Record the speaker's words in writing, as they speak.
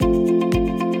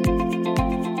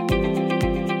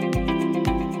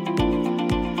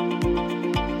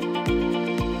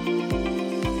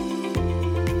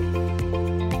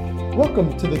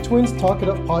Welcome to the Twins Talk It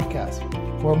Up podcast,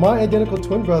 where my identical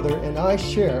twin brother and I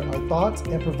share our thoughts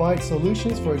and provide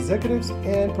solutions for executives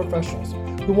and professionals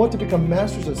who want to become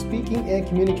masters of speaking and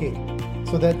communicating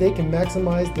so that they can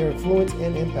maximize their influence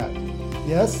and impact.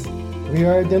 Yes, we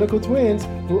are identical twins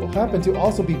who happen to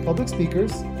also be public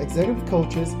speakers, executive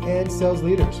coaches, and sales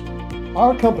leaders.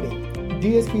 Our company,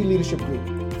 DSP Leadership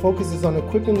Group, focuses on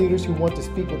equipping leaders who want to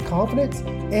speak with confidence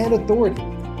and authority,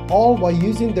 all while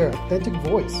using their authentic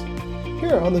voice.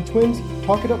 Here on the Twins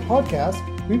Talk It Up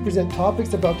podcast, we present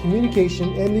topics about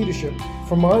communication and leadership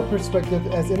from our perspective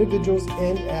as individuals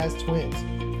and as twins.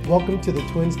 Welcome to the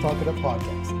Twins Talk It Up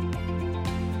podcast.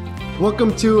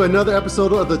 Welcome to another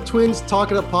episode of the Twins Talk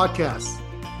It Up podcast.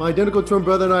 My identical twin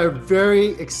brother and I are very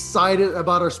excited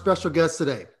about our special guest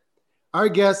today. Our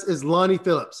guest is Lonnie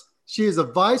Phillips. She is a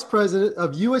vice president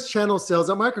of U.S. channel sales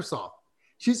at Microsoft.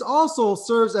 She's also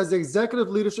serves as the executive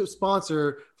leadership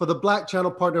sponsor for the Black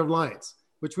Channel Partner Alliance,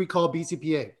 which we call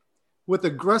BCPA, with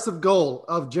aggressive goal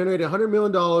of generating $100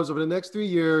 million over the next 3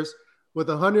 years with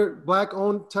 100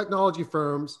 Black-owned technology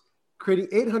firms, creating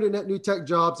 800 net new tech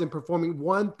jobs and performing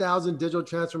 1,000 digital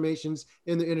transformations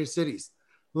in the inner cities.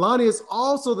 Lonnie is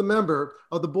also the member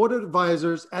of the board of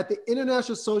advisors at the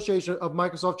International Association of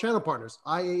Microsoft Channel Partners,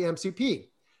 IAMCP.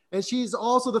 And she's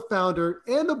also the founder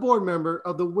and the board member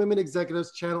of the Women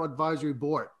Executives Channel Advisory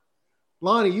Board.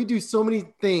 Lonnie, you do so many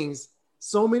things,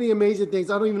 so many amazing things.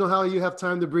 I don't even know how you have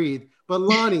time to breathe. But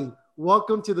Lonnie,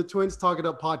 welcome to the Twins Talk It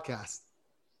Up podcast.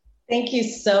 Thank you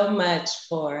so much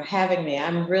for having me.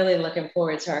 I'm really looking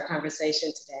forward to our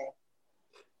conversation today.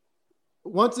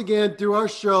 Once again, through our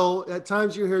show, at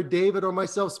times you hear David or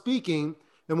myself speaking.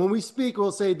 And when we speak,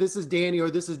 we'll say, this is Danny or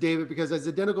this is David, because as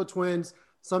identical twins,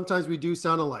 sometimes we do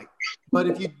sound alike. But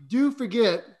if you do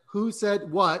forget who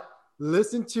said what,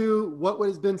 listen to what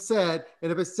has been said.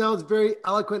 And if it sounds very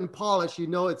eloquent and polished, you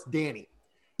know it's Danny.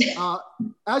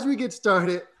 As we get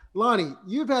started, Lonnie,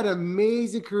 you've had an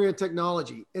amazing career in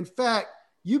technology. In fact,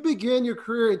 you began your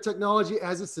career in technology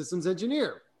as a systems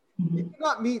engineer. Mm-hmm. You do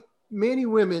not meet many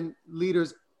women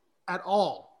leaders at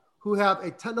all who have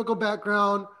a technical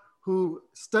background, who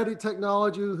studied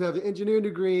technology, who have an engineering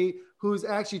degree, who's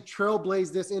actually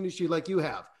trailblazed this industry like you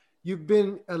have. You've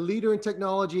been a leader in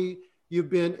technology. You've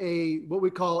been what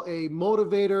we call a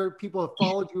motivator. People have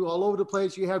followed you all over the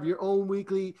place. You have your own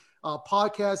weekly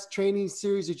podcast training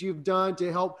series that you've done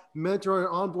to help mentor and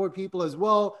onboard people as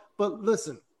well. But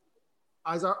listen,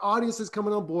 as our audience is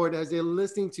coming on board, as they're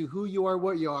listening to who you are,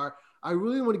 what you are, I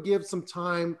really want to give some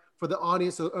time for the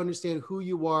audience to understand who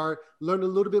you are, learn a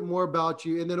little bit more about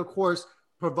you, and then, of course,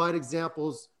 provide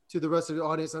examples to the rest of the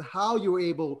audience on how you were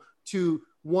able to,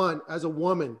 one, as a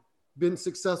woman, been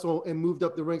successful and moved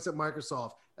up the ranks at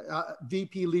Microsoft,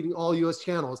 VP leading all U.S.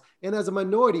 channels, and as a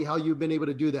minority, how you've been able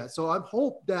to do that. So I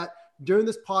hope that during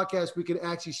this podcast, we can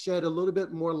actually shed a little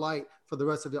bit more light for the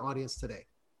rest of the audience today.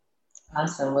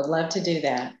 Awesome. Would love to do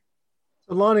that.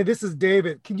 So Lonnie, this is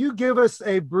David. Can you give us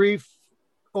a brief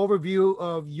overview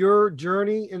of your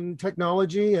journey in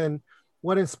technology and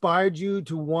what inspired you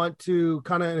to want to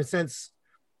kind of, in a sense,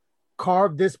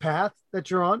 carve this path that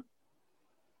you're on?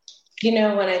 You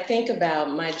know, when I think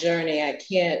about my journey, I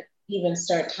can't even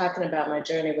start talking about my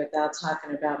journey without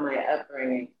talking about my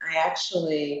upbringing. I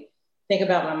actually think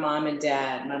about my mom and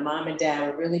dad. My mom and dad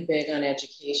were really big on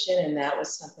education, and that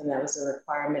was something that was a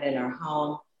requirement in our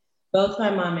home. Both my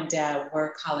mom and dad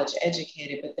were college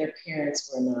educated, but their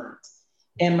parents were not.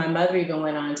 And my mother even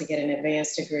went on to get an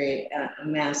advanced degree, a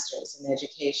master's in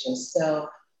education. So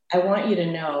I want you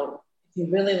to know, if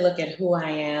you really look at who I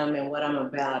am and what I'm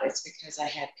about, it's because I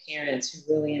had parents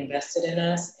who really invested in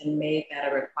us and made that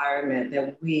a requirement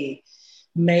that we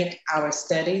make our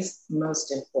studies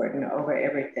most important over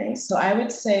everything. So I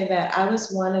would say that I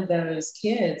was one of those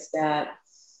kids that,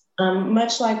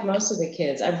 much like most of the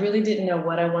kids, I really didn't know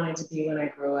what I wanted to be when I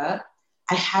grew up.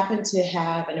 I happened to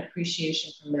have an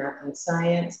appreciation for math and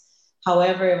science.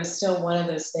 However, it was still one of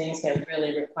those things that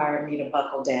really required me to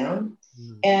buckle down.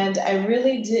 Mm. And I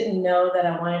really didn't know that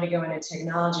I wanted to go into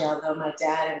technology, although my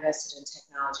dad invested in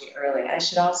technology early. I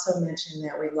should also mention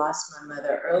that we lost my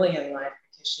mother early in life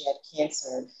because she had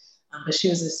cancer, but she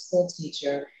was a school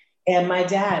teacher. And my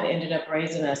dad ended up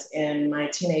raising us in my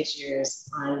teenage years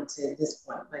on to this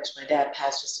point, which my dad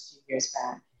passed just a few years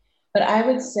back. But I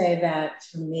would say that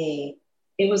for me,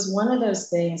 it was one of those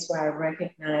things where I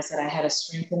recognized that I had a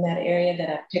strength in that area, that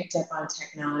I picked up on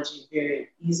technology very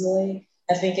easily.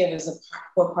 I think it was a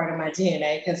core part of my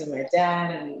DNA because of my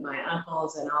dad and my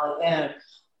uncles and all of them.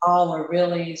 All were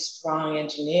really strong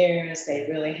engineers. They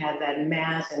really had that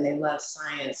math and they loved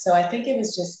science. So I think it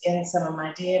was just in some of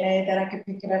my DNA that I could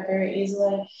pick it up very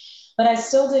easily. but I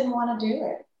still didn't want to do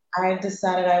it. I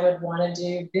decided I would want to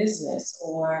do business,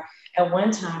 or at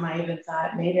one time I even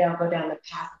thought maybe I'll go down the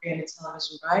path of being a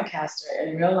television broadcaster,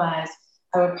 and realized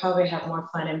I would probably have more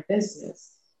fun in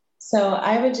business. So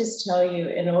I would just tell you,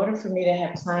 in order for me to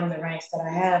have climbed the ranks that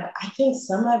I have, I think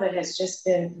some of it has just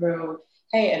been through,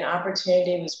 hey, an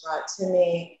opportunity was brought to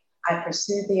me. I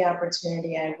pursued the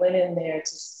opportunity. I went in there to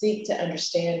seek to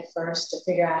understand first, to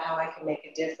figure out how I can make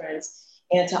a difference,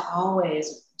 and to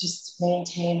always just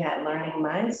maintain that learning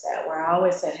mindset where I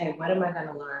always said, hey, what am I going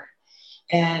to learn?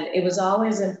 And it was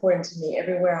always important to me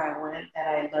everywhere I went that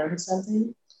I learned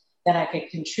something, that I could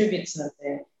contribute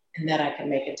something, and that I could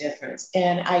make a difference.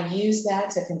 And I used that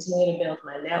to continue to build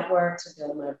my network, to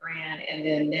build my brand, and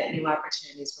then net new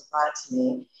opportunities were brought to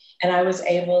me. And I was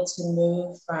able to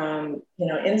move from,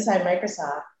 inside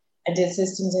Microsoft, I did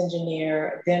systems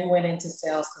engineer, then went into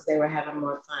sales because they were having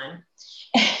more fun,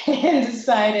 and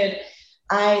decided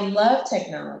I love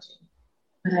technology,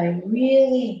 but I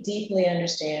really deeply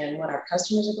understand what our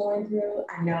customers are going through.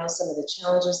 I know some of the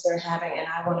challenges they're having, and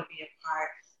I want to be a part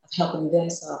of helping them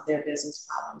solve their business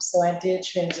problems. So I did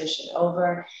transition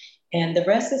over, and the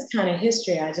rest is kind of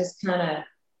history. I just kind of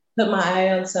put my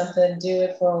eye on something, do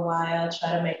it for a while,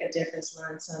 try to make a difference,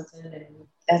 learn something. And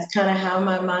that's kind of how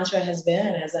my mantra has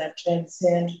been as I've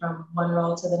transitioned from one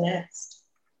role to the next.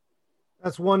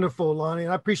 That's wonderful, Lonnie.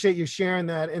 I appreciate you sharing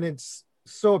that. And it's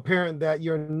so apparent that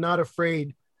you're not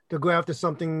afraid to go after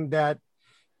something that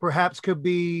perhaps could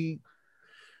be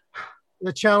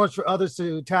a challenge for others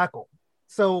to tackle.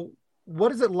 So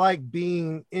what is it like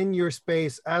being in your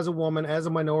space as a woman, as a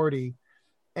minority,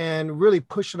 and really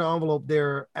pushing the envelope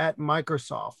there at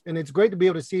Microsoft? And it's great to be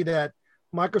able to see that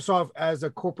Microsoft as a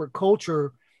corporate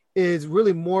culture is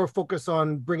really more focused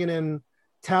on bringing in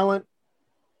talent,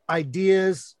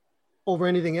 ideas over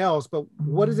anything else. But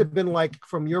what has it been like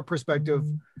from your perspective,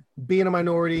 being a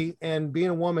minority and being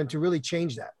a woman, to really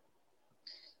change that?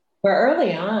 Well,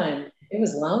 early on, it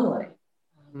was lonely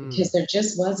because there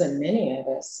just wasn't many of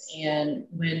us. And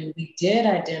when we did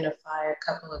identify a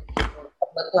couple of people who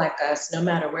looked like us, no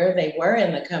matter where they were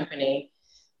in the company,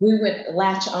 we would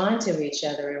latch on to each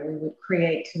other and we would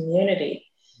create community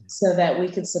so that we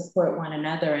could support one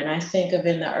another. And I think of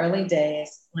in the early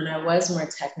days when I was more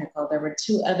technical, there were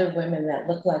two other women that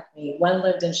looked like me. One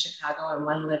lived in Chicago and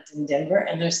one lived in Denver,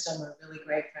 and they're still my really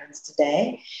great friends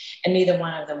today. And neither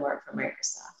one of them worked for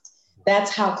Microsoft.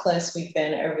 That's how close we've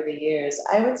been over the years.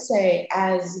 I would say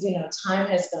as time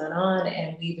has gone on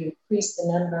and we've increased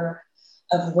the number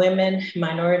of women,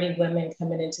 minority women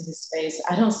coming into the space,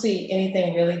 I don't see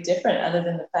anything really different other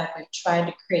than the fact we've tried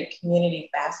to create community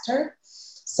faster.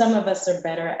 Some of us are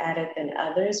better at it than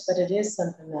others, but it is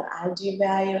something that I do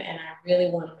value, and I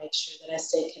really want to make sure that I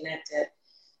stay connected.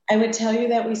 I would tell you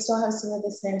that we still have some of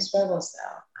the same struggles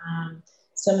though.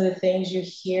 Some of the things you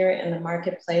hear in the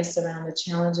marketplace around the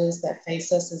challenges that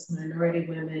face us as minority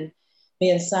women,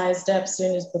 being sized up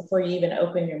soon as before you even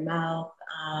open your mouth,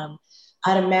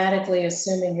 automatically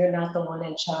assuming you're not the one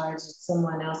in charge, it's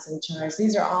someone else in charge.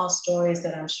 These are all stories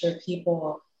that I'm sure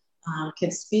people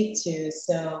could speak to.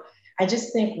 So I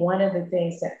just think one of the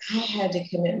things that I had to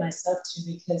commit myself to,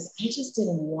 because I just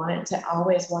didn't want to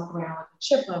always walk around with a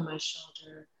chip on my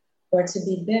shoulder or to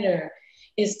be bitter,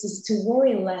 is to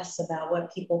worry less about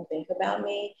what people think about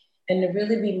me and to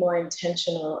really be more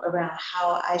intentional around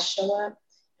how I show up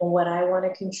and what I want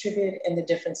to contribute and the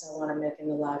difference I want to make in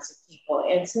the lives of people.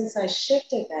 And since I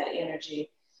shifted that energy,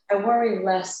 I worry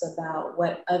less about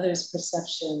what others'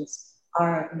 perceptions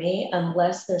are of me,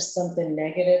 unless there's something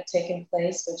negative taking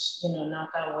place, which, knock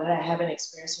on wood, I haven't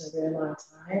experienced in a very long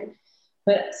time.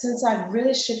 But since I've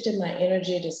really shifted my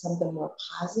energy to something more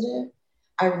positive,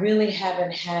 I really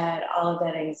haven't had all of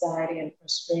that anxiety and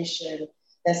frustration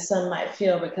that some might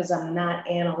feel, because I'm not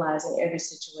analyzing every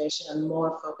situation. I'm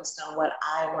more focused on what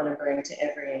I want to bring to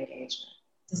every engagement.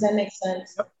 Does that make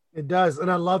sense? Yep, it does. And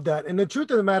I love that. And the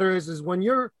truth of the matter is when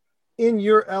you're in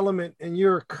your element and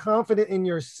you're confident in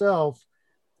yourself,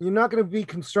 you're not going to be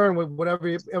concerned with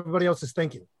whatever everybody else is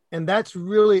thinking. And that's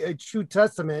really a true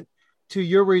testament to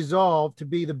your resolve to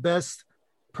be the best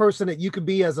person that you could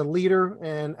be as a leader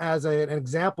and as an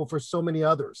example for so many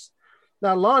others.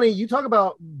 Now, Lonnie, you talk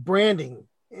about branding,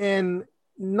 and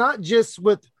not just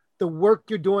with the work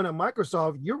you're doing at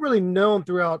Microsoft, you're really known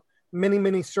throughout many,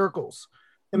 many circles.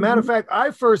 As a matter of fact,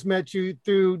 I first met you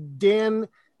through Dan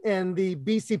and the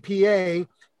BCPA,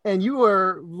 and you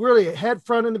were really head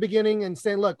front in the beginning and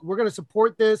saying, look, we're going to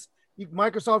support this.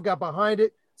 Microsoft got behind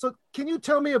it. So can you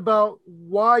tell me about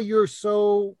why you're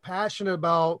so passionate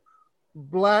about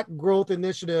Black growth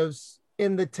initiatives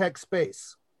in the tech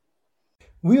space?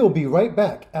 We'll be right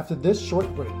back after this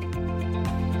short break.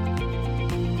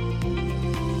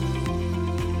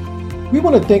 We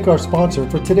want to thank our sponsor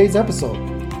for today's episode,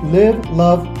 Live,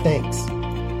 Love, Thanks.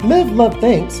 Live, Love,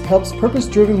 Thanks helps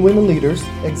purpose-driven women leaders,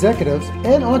 executives,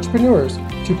 and entrepreneurs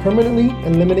to permanently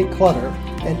eliminate clutter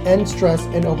and end stress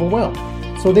and overwhelm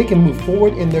so they can move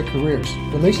forward in their careers,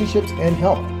 relationships, and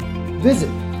health. Visit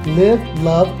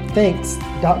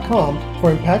livelovethanks.com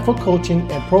for impactful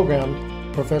coaching and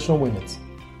program professional women's.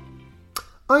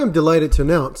 I am delighted to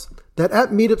announce that App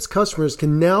Meetup's customers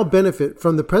can now benefit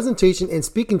from the presentation and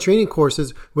speaking training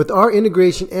courses with our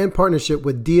integration and partnership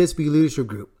with DSB Leadership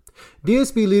Group.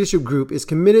 DSB Leadership Group is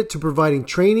committed to providing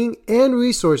training and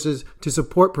resources to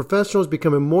support professionals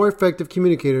becoming more effective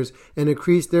communicators and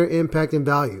increase their impact and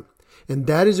value. And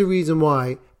that is the reason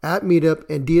why App Meetup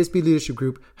and DSB Leadership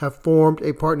Group have formed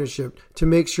a partnership to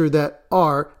make sure that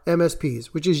our MSPs,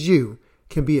 which is you,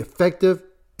 can be effective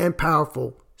and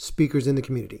powerful speakers in the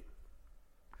community.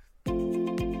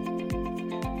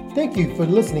 Thank you for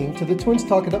listening to the Twins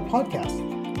Talk It Up podcast.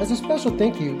 As a special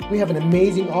thank you, we have an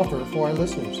amazing offer for our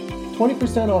listeners.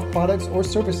 20% off products or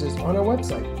services on our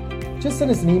website. Just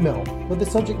send us an email with the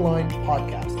subject line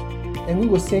podcast, and we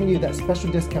will send you that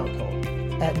special discount code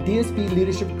at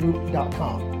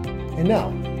dsbleadershipgroup.com. And now,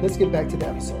 let's get back to the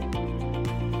episode.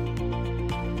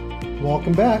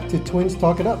 Welcome back to Twins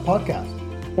Talk It Up podcast.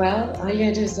 Well, all you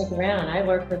gotta do is look around. I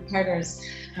work with partners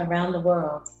around the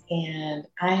world, and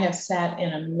I have sat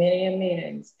in a many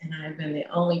meetings, and I've been the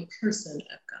only person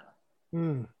of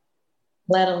color.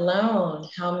 Let alone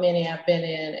how many I've been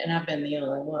in, and I've been the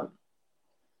only woman.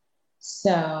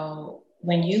 So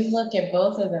when you look at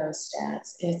both of those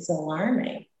stats, it's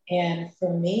alarming. And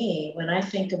for me, when I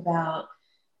think about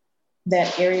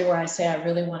that area where I say I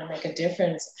really want to make a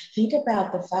difference, I think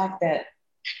about the fact that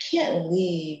I can't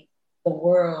leave the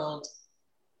world.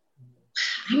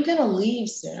 I'm going to leave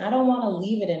soon. I don't want to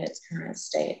leave it in its current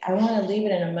state. I want to leave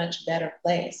it in a much better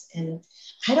place. And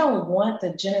I don't want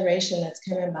the generation that's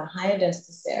coming behind us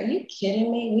to say, are you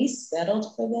kidding me? We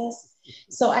settled for this.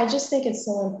 So I just think it's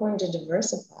so important to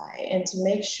diversify and to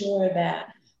make sure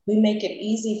that we make it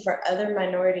easy for other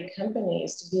minority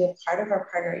companies to be a part of our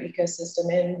partner ecosystem.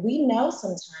 And we know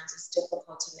sometimes it's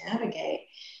difficult to navigate.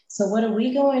 So what are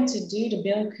we going to do to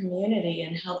build community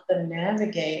and help them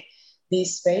navigate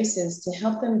these spaces to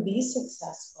help them be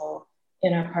successful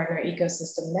in our partner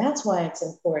ecosystem? That's why it's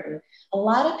important. A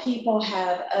lot of people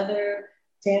have other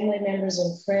family members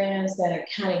and friends that are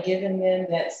kind of giving them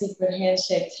that secret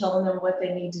handshake, telling them what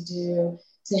they need to do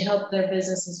to help their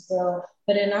businesses grow.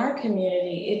 But in our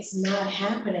community, it's not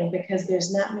happening because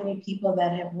there's not many people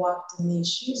that have walked in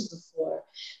these shoes before.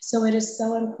 So it is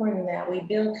so important that we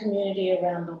build community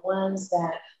around the ones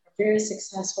that are very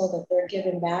successful, that they're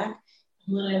giving back.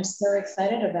 What I'm so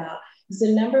excited about is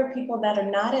the number of people that are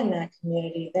not in that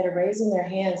community that are raising their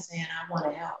hands saying, I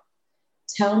want to help.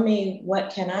 Tell me, what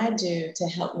can I do to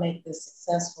help make this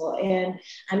successful? And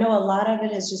I know a lot of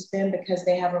it has just been because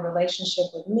they have a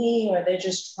relationship with me, or they're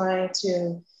just trying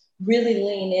to really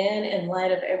lean in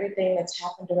light of everything that's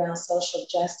happened around social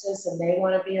justice, and they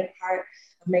want to be a part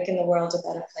of making the world a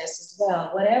better place as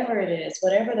well. Whatever it is,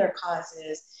 whatever their cause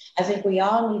is, I think we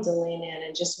all need to lean in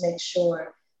and just make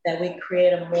sure that we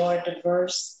create a more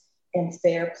diverse and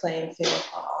fair playing field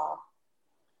for all.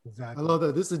 Exactly. I love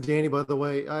that. This is Danny, by the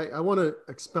way. I want to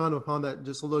expound upon that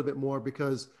just a little bit more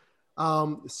because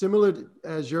similar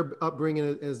as your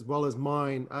upbringing as well as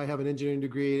mine, I have an engineering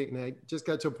degree, and I just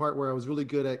got to a part where I was really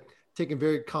good at taking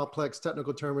very complex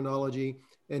technical terminology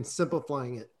and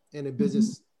simplifying it in a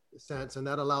business sense. And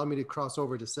that allowed me to cross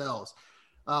over to sales.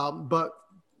 But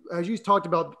as you talked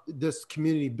about this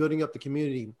community, building up the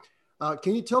community,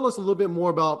 can you tell us a little bit more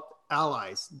about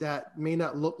allies that may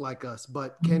not look like us,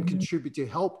 but can contribute to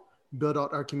help build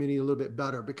out our community a little bit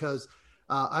better? Because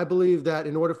I believe that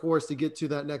in order for us to get to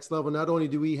that next level, not only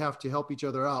do we have to help each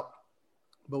other out,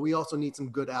 but we also need some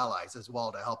good allies as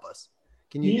well to help us.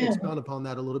 Can you expound upon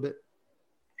that a little bit?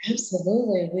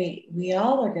 Absolutely. We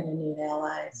all are going to need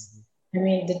allies. I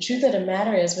mean, the truth of the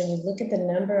matter is when you look at the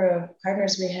number of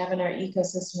partners we have in our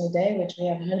ecosystem today, which we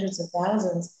have hundreds of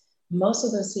thousands, most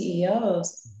of those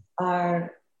CEOs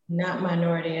are not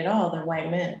minority at all. They're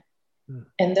white men.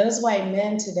 And those white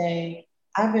men today,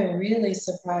 I've been really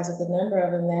surprised at the number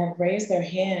of them that have raised their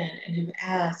hand and have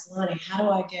asked, Lonnie, how do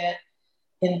I get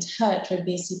in touch with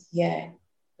BCPA,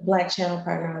 the Black Channel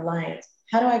Partner Alliance?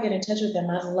 How do I get in touch with them?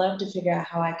 I'd love to figure out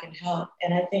how I can help.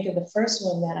 And I think of the first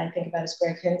one that I think about is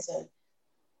Greg Henson.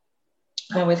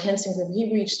 With Henson Group,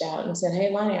 he reached out and said, hey,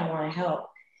 Lonnie, I want to help.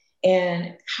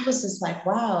 And I was just like,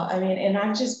 wow. I mean, and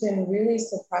I've just been really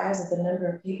surprised at the number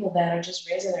of people that are just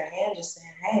raising their hand, just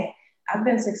saying, hey, I've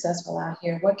been successful out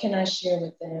here. What can I share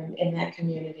with them in that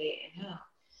community and help?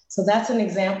 So that's an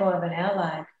example of an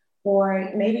ally. Or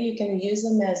maybe you can use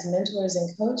them as mentors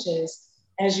and coaches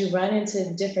as you run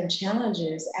into different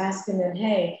challenges, asking them,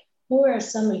 hey, who are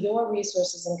some of your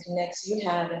resources and connects you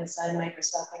have inside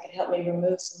Microsoft that can help me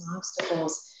remove some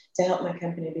obstacles to help my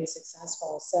company be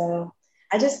successful? So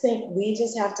I just think we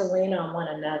just have to lean on one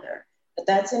another. But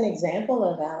that's an example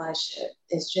of allyship.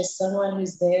 It's just someone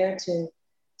who's there to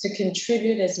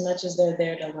contribute as much as they're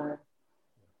there to learn.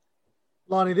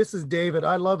 Lonnie, this is David.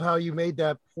 I love how you made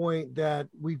that point that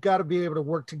we've got to be able to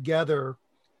work together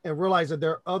and realize that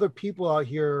there are other people out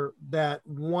here that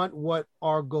want what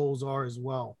our goals are as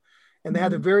well. And they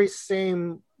have the very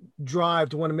same drive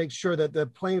to want to make sure that the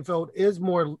playing field is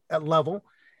more at level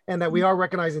and that we are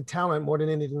recognizing talent more than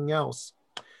anything else.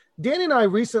 Danny and I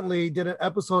recently did an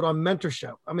episode on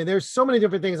mentorship. I mean, there's so many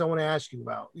different things I want to ask you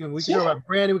about. You know, we can talk about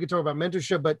branding, we can talk about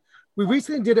mentorship, but we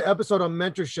recently did an episode on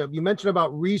mentorship. You mentioned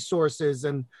about resources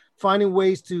and finding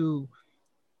ways to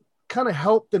kind of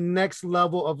help the next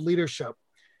level of leadership.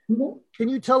 Can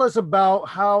you tell us about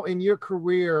how in your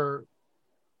career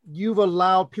you've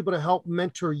allowed people to help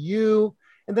mentor you?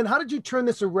 And then how did you turn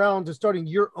this around to starting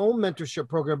your own mentorship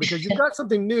program? Because you've got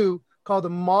something new called the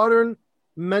Modern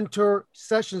Mentor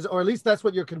Sessions, or at least that's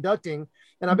what you're conducting.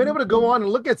 And I've been able to go on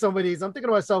and look at some of these. I'm thinking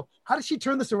to myself, how did she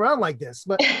turn this around like this?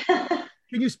 But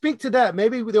can you speak to that?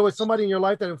 Maybe there was somebody in your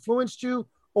life that influenced you,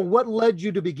 or what led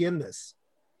you to begin this?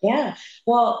 Yeah,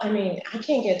 well, I mean, I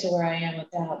can't get to where I am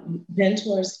without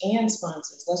mentors and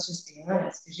sponsors. Let's just be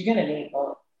honest, because you're going to need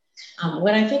both.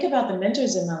 When I think about the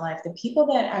mentors in my life, the people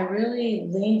that I really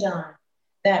leaned on,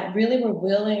 that really were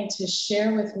willing to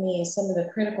share with me some of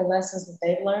the critical lessons that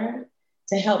they've learned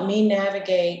to help me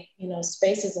navigate,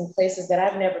 spaces and places that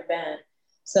I've never been,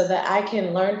 so that I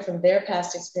can learn from their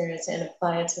past experience and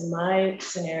apply it to my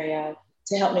scenario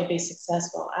to help me be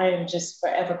successful. I am just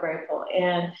forever grateful.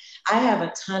 And I have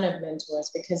a ton of mentors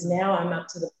because now I'm up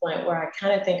to the point where I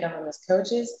kind of think of them as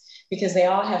coaches because they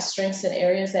all have strengths and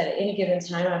areas that at any given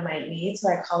time I might need. So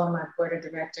I call them my board of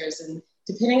directors. And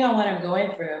depending on what I'm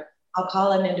going through, I'll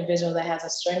call an individual that has a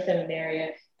strength in an area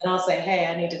and I'll say, hey,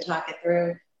 I need to talk it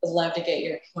through. Would love to get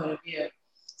your point of view.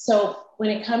 So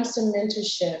when it comes to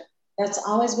mentorship, that's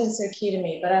always been so key to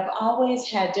me. But I've always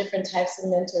had different types of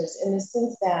mentors in the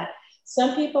sense that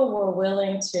some people were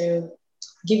willing to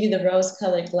give you the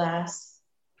rose-colored glass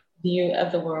view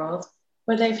of the world,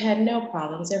 where they've had no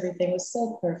problems. Everything was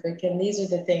so perfect, and these are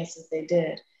the things that they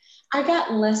did. I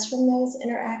got less from those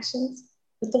interactions,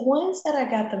 but the ones that I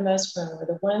got the most from were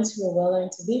the ones who were willing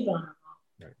to be vulnerable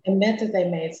and admit that they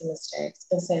made some mistakes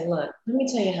and say, look, let me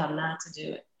tell you how not to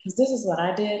do it, because this is what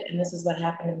I did, and this is what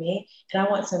happened to me, and I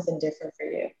want something different for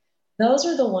you. Those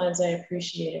are the ones I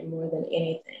appreciated more than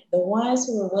anything. The ones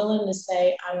who were willing to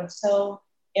say, I'm so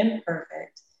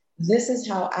imperfect. This is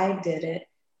how I did it.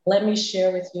 Let me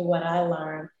share with you what I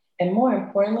learned. And more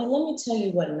importantly, let me tell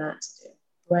you what not to do,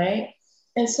 right?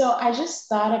 And so I just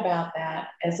thought about that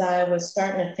as I was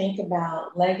starting to think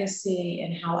about legacy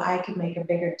and how I could make a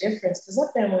bigger difference. Because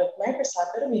I've been with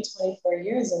Microsoft, it'll be 24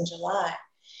 years in July.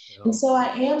 And so I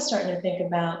am starting to think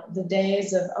about the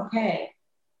days of, okay,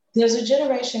 there's a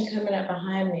generation coming up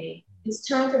behind me. It's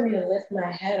time for me to lift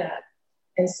my head up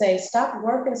and say, stop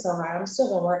working so hard. I'm still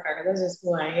gonna work hard, that's just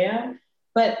who I am.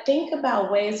 But think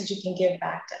about ways that you can give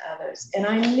back to others. And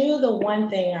I knew the one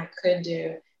thing I could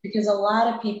do, because a lot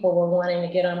of people were wanting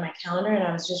to get on my calendar and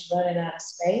I was just running out of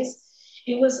space.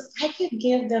 It was, I could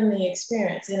give them the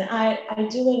experience. And I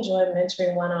do enjoy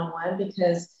mentoring one-on-one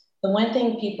because the one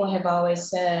thing people have always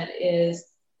said is,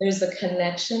 there's a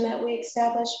connection that we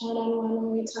establish one-on-one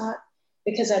when we talk,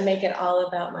 because I make it all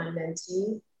about my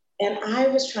mentee. And I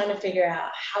was trying to figure out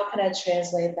how could I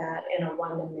translate that in a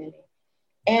one-to-many.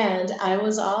 And I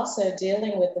was also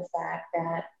dealing with the fact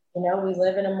that, we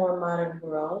live in a more modern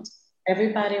world.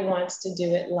 Everybody wants to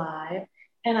do it live.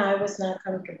 And I was not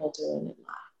comfortable doing it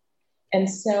live. And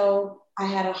so I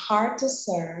had a heart to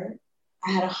serve.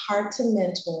 I had a heart to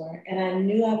mentor. And I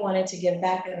knew I wanted to give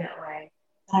back in that way.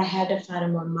 I had to find a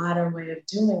more modern way of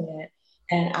doing it.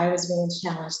 And I was being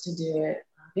challenged to do it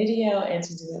on video and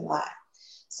to do it live.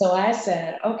 So I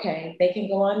said, okay, they can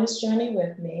go on this journey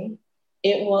with me.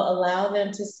 It will allow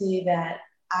them to see that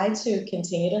I too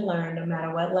continue to learn no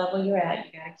matter what level you're at.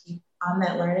 You gotta keep on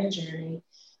that learning journey.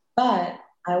 But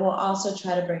I will also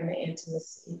try to bring the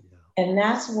intimacy. And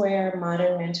that's where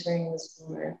modern mentoring was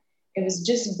born. It was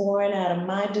just born out of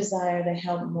my desire to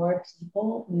help more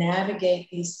people navigate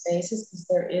these spaces because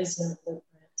there is no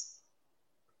blueprint.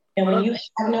 And when you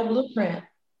have no blueprint,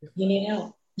 you need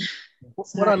help.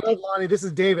 What I love, Lonnie, this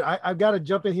is David. I've got to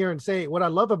jump in here and say what I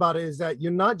love about it is that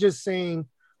you're not just saying,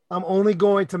 I'm only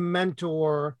going to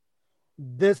mentor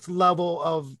this level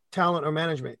of talent or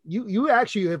management. You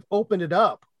actually have opened it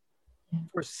up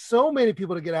for so many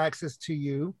people to get access to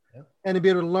you, and to be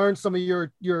able to learn some of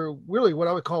your really what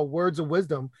I would call words of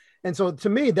wisdom. And so to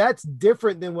me, that's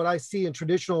different than what I see in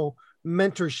traditional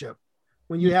mentorship.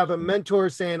 When you have a mentor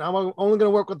saying, I'm only going to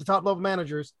work with the top level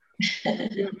managers.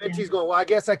 You have mentees going, well, I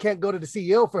guess I can't go to the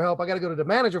CEO for help. I got to go to the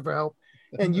manager for help.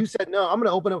 And you said, no, I'm going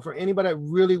to open up for anybody that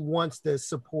really wants this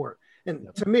support.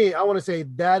 And to me, I want to say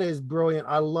that is brilliant.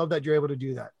 I love that you're able to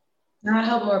do that. I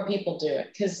hope more people do it,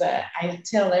 because I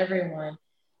tell everyone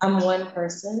I'm one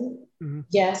person. Mm-hmm.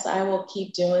 Yes, I will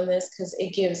keep doing this because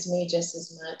it gives me just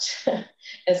as much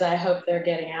as I hope they're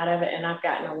getting out of it. And I've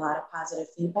gotten a lot of positive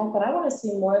feedback, but I want to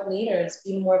see more leaders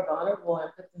be more vulnerable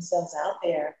and put themselves out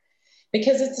there,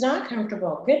 because it's not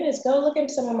comfortable. Goodness, go look at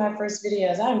some of my first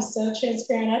videos. I'm so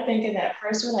transparent. I think in that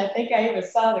first one, I think I even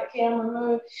saw the camera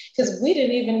move because we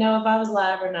didn't even know if I was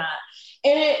live or not.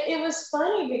 And it was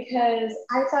funny because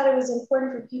I thought it was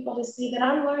important for people to see that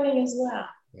I'm learning as well,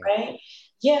 right?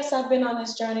 Yes, I've been on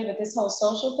this journey, but this whole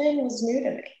social thing was new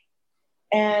to me.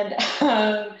 And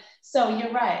so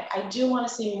you're right. I do want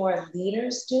to see more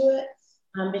leaders do it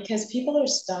because people are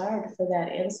starved for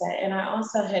that insight. And I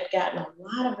also had gotten a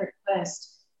lot of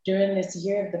requests during this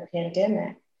year of the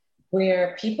pandemic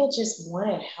where people just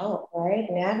wanted help, right?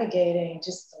 Navigating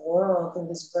just the world in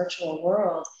this virtual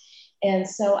world. And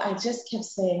so I just kept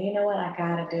saying, you know what, I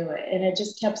got to do it. And it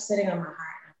just kept sitting on my heart.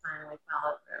 And I finally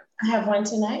followed through. I have one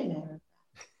tonight, man.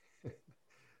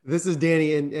 This is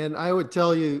Danny. And I would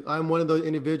tell you, I'm one of those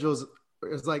individuals.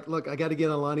 It's like, look, I got to get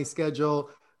on Lonnie's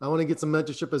schedule. I want to get some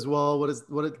mentorship as well.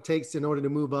 What it takes in order to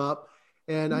move up.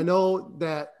 And I know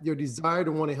that your desire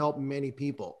to want to help many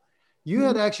people. You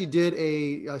had actually did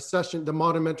a session, the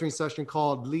Modern Mentoring session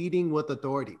called Leading with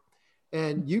Authority.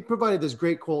 And you provided this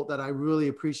great quote that I really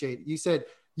appreciate. You said,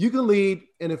 you can lead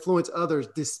and influence others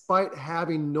despite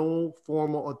having no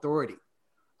formal authority.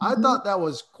 I thought that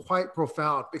was quite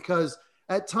profound, because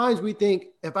at times we think,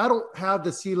 if I don't have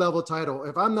the C-level title,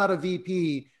 if I'm not a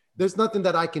VP, there's nothing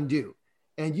that I can do.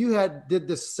 And you did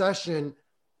this session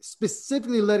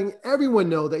specifically letting everyone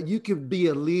know that you can be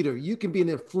a leader, you can be an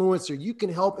influencer, you can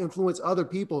help influence other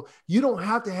people. You don't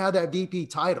have to have that VP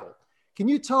title. Can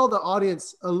you tell the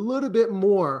audience a little bit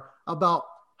more about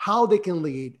how they can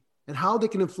lead and how they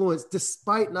can influence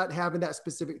despite not having that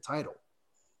specific title?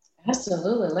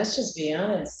 Absolutely. Let's just be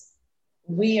honest.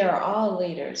 We are all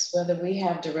leaders, whether we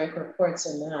have direct reports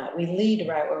or not. We lead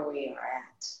right where we are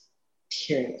at,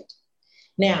 period.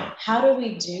 Now, how do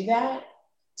we do that?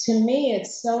 To me,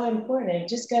 it's so important. It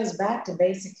just goes back to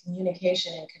basic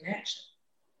communication and connection.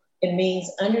 It means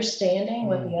understanding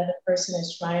what the other person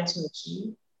is trying to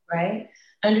achieve, right?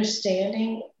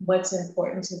 Understanding what's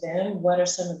important to them, what are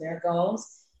some of their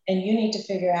goals, and you need to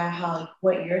figure out how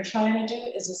what you're trying to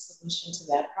do is a solution to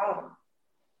that problem.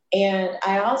 And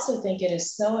I also think it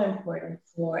is so important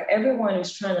for everyone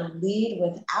who's trying to lead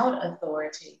without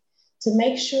authority to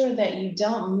make sure that you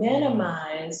don't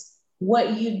minimize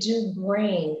what you do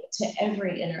bring to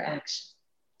every interaction.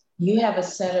 You have a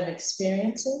set of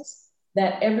experiences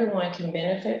that everyone can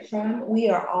benefit from. We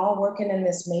are all working in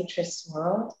this matrix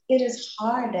world. It is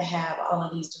hard to have all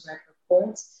of these direct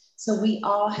reports. So we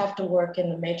all have to work in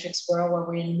the matrix world where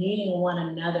we're needing one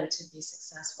another to be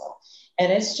successful.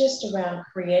 And it's just around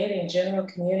creating general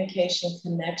communication,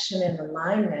 connection, and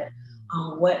alignment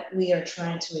on what we are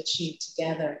trying to achieve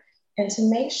together. And to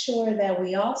make sure that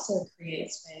we also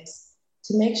create space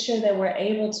to make sure that we're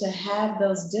able to have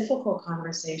those difficult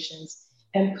conversations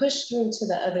and push through to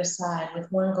the other side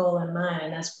with one goal in mind,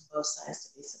 and that's for both sides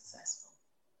to be successful.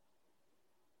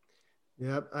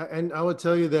 Yeah, and I would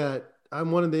tell you that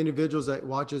I'm one of the individuals that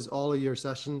watches all of your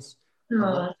sessions.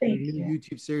 Oh, thank the new you.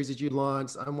 YouTube series that you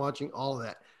launched. I'm watching all of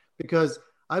that because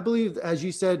I believe, as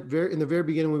you said in the very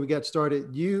beginning when we got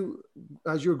started, you,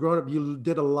 as you were growing up, you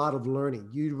did a lot of learning.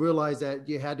 You realized that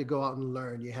you had to go out and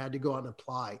learn. You had to go out and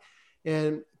apply.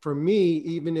 And for me,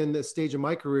 even in this stage of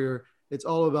my career, it's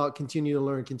all about continue to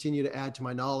learn, continue to add to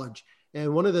my knowledge.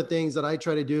 And one of the things that I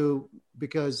try to do,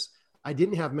 because I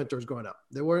didn't have mentors growing up,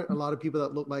 there weren't a lot of people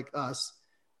that looked like us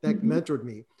that mentored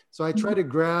me. So I try to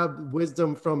grab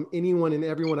wisdom from anyone and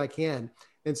everyone I can.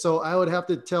 And so I would have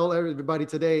to tell everybody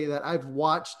today that I've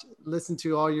watched, listened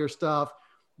to all your stuff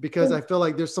because I feel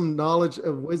like there's some knowledge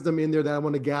of wisdom in there that I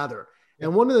want to gather.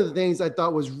 And one of the things I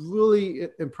thought was really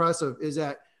impressive is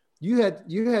that you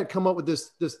had come up with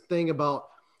this thing about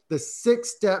the 6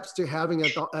 steps to having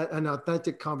an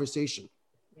authentic conversation.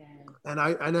 Yeah. And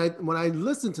I when I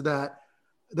listened to that,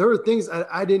 there were things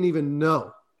I didn't even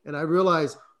know. And I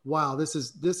realized, wow, this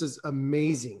is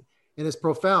amazing. And it's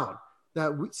profound.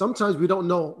 that sometimes we don't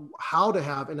know how to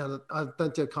have an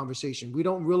authentic conversation. We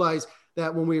don't realize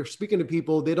that when we're speaking to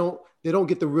people, they don't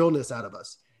get the realness out of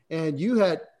us. And you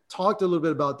had talked a little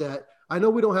bit about that. I know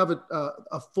we don't have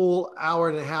a full hour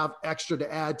and a half extra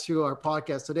to add to our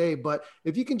podcast today, but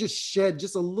if you can just shed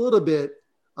just a little bit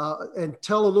and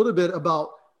tell a little bit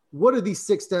about what are these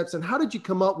 6 steps and how did you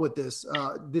come up with this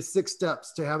 6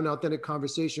 steps to have an authentic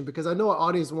conversation? Because I know our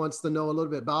audience wants to know a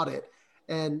little bit about it.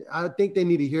 And I think they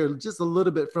need to hear just a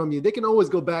little bit from you. They can always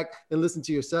go back and listen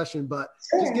to your session, but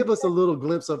just give us a little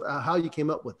glimpse of how you came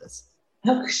up with this.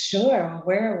 Oh, sure.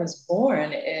 Where I was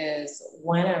born is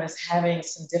when I was having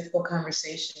some difficult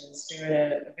conversations during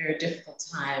a very difficult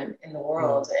time in the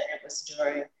world, and it was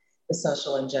during the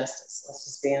social injustice, let's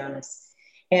just be honest.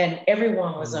 And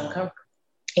everyone was uncomfortable.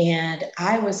 And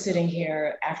I was sitting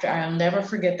here after, I'll never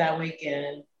forget that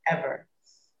weekend ever,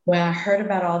 when I heard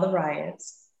about all the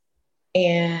riots.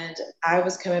 And I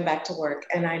was coming back to work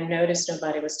and I noticed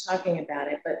nobody was talking about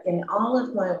it. But in all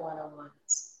of my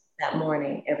one-on-ones that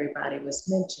morning, everybody was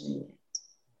mentioning it.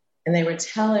 And they were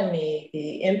telling me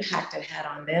the impact it had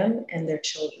on them and their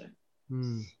children.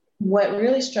 What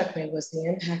really struck me was the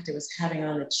impact it was having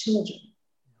on the children.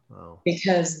 Wow.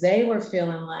 Because they were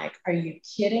feeling like, are you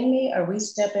kidding me? Are we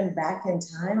stepping back in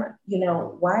time? You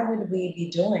know, why would we be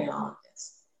doing all of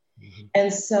this?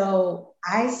 And so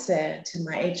I said to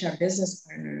my HR business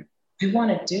partner, I want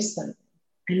to do something.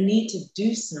 I need to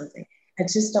do something. I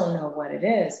just don't know what it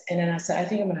is. And then I said, I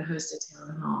think I'm going to host a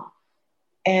town hall.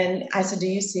 And I said, do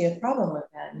you see a problem with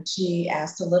that? And she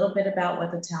asked a little bit about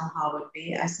what the town hall would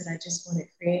be. I said, I just want to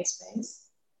create space.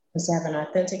 Let's have an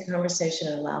authentic conversation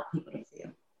and allow people to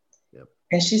feel. Yep.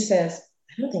 And she says,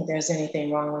 I don't think there's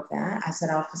anything wrong with that. I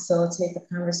said, I'll facilitate the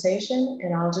conversation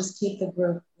and I'll just keep the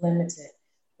group limited.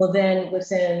 Well, then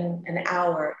within an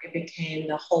hour, it became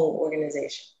the whole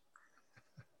organization.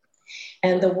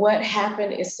 And what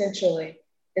happened essentially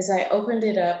is I opened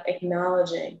it up,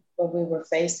 acknowledging what we were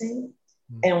facing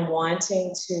and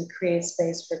wanting to create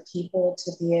space for people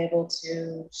to be able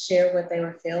to share what they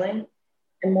were feeling.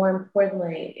 And more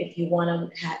importantly, if you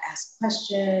want to ask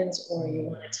questions or you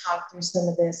want to talk through some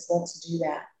of this, let's do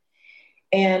that.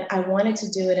 And I wanted to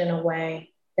do it in a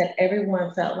way that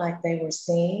everyone felt like they were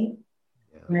seen.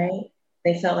 Right?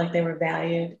 They felt like they were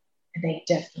valued and they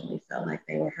definitely felt like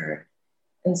they were heard.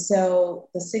 And so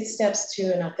the 6 steps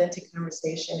to an authentic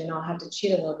conversation, and I'll have to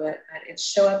cheat a little bit, but it's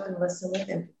show up and listen with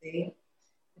empathy.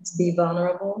 It's be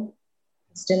vulnerable.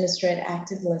 It's demonstrate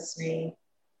active listening.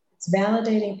 It's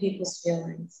validating people's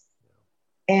feelings.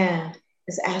 And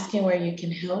it's asking where you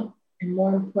can help. And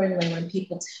more importantly, when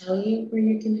people tell you where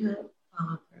you can help,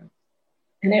 follow through.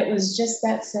 And it was just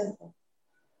that simple.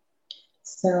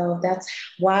 So that's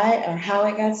why or how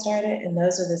I got started. And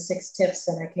those are the 6 tips,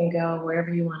 and I can go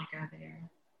wherever you want to go there.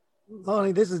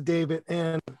 Lonnie, this is David.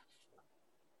 And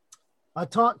I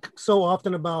talk so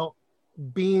often about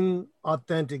being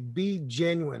authentic, be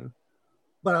genuine.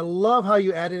 But I love how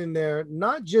you added in there,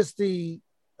 not just the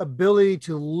ability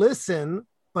to listen,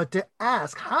 but to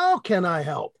ask, how can I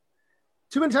help?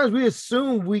 Too many times we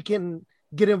assume we can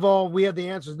get involved. We have the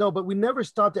answers. No, but we never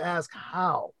stop to ask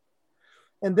how.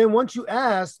 And then once you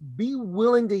ask, be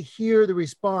willing to hear the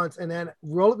response and then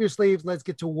roll up your sleeves. Let's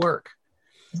get to work.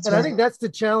 And I think that's the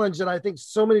challenge that I think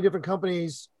so many different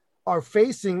companies are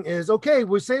facing is, okay,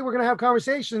 we say we're going to have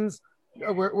conversations.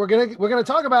 We're going to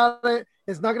talk about it.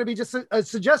 It's not going to be just a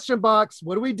suggestion box.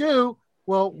 What do we do?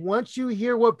 Well, once you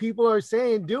hear what people are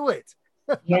saying, do it.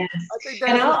 Yes.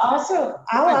 And I'll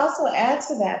also add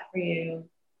to that for you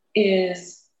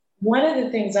is one of the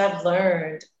things I've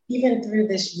learned even through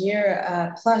this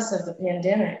year plus of the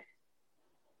pandemic,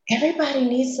 everybody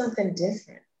needs something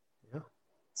different. Yeah.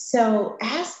 So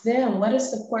ask them, what does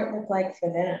support look like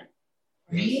for them,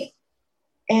 right?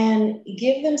 And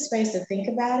give them space to think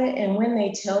about it. And when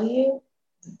they tell you,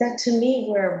 that to me,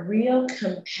 where real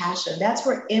compassion, that's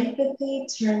where empathy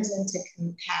turns into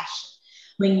compassion.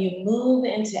 When you move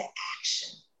into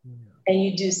action and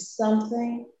you do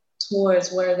something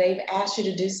towards where they've asked you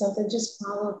to do something, just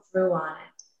follow through on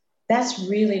it. That's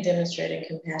really demonstrating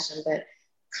compassion. But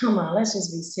come on, let's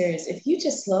just be serious. If you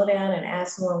just slow down and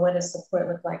ask someone, what does support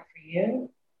look like for you?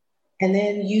 And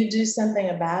then you do something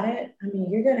about it, I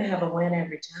mean, you're going to have a win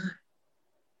every time.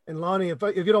 And Lonnie, if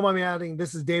you don't mind me adding,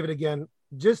 this is David again,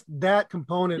 just that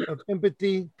component of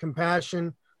empathy,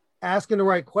 compassion, asking the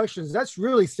right questions, that's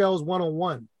really sales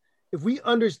 101. If we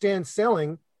understand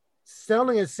selling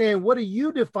is saying, what do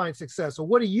you define success? Or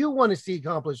what do you want to see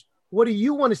accomplished? What do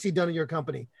you want to see done in your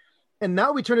company? And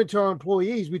now we turn it to our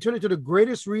employees. We turn it to the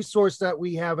greatest resource that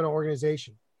we have in our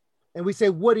organization. And we say,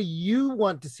 what do you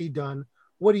want to see done?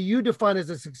 what do you define as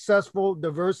a successful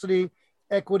diversity,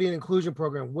 equity, and inclusion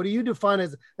program? What do you define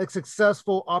as a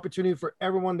successful opportunity for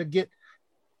everyone to get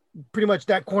pretty much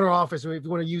that corner office, if you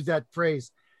want to use that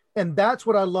phrase? And that's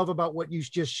what I love about what you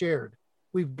just shared.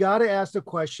 We've got to ask the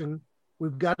question,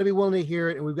 we've got to be willing to hear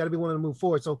it, and we've got to be willing to move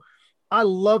forward. So I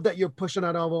love that you're pushing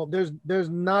that envelope. There's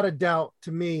not a doubt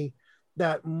to me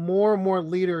that more and more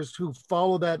leaders who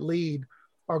follow that lead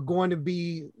are going to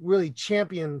be really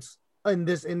champions in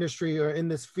this industry or in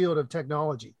this field of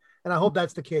technology. And I hope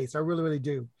that's the case. I really, really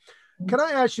do. Can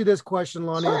I ask you this question,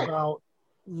 Lonnie, about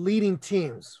leading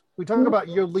teams? We talk about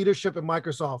your leadership at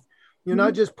Microsoft. You're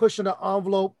not just pushing the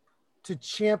envelope to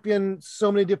champion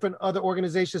so many different other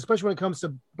organizations, especially when it comes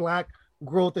to Black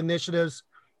growth initiatives.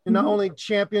 You're not only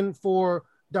champion for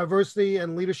diversity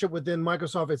and leadership within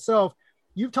Microsoft itself,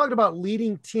 you've talked about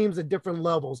leading teams at different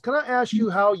levels. Can I ask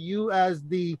you how you, as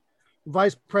the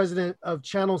vice president of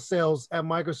channel sales at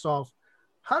Microsoft,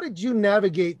 how did you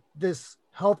navigate this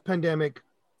health pandemic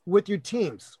with your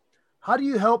teams? How do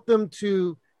you help them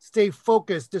to stay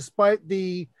focused despite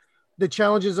the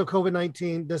challenges of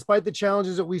COVID-19, despite the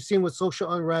challenges that we've seen with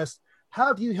social unrest? How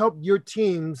have you helped your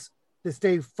teams to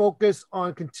stay focused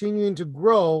on continuing to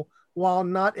grow while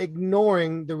not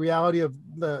ignoring the reality of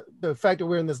the fact that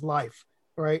we're in this life,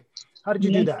 right? How did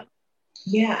you do that?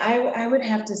 Yeah, I would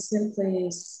have to simply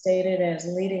state it as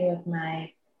leading with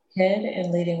my head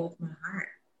and leading with my heart.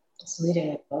 It's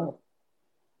leading with both.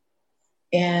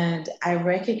 And I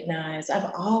recognize,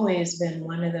 I've always been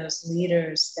one of those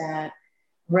leaders that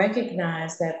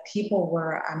recognize that people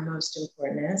were our most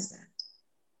important asset.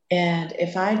 And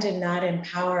if I did not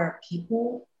empower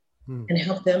people and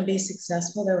help them be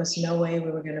successful, there was no way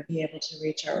we were going to be able to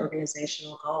reach our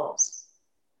organizational goals.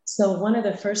 So one of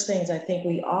the first things I think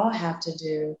we all have to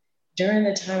do during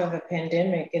the time of a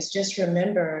pandemic is just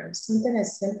remember something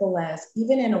as simple as,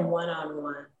 even in a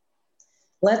one-on-one,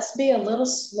 let's be a little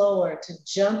slower to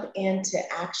jump into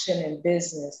action in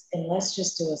business, and let's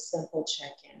just do a simple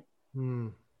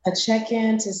check-in. A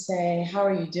check-in to say, how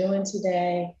are you doing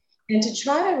today? And to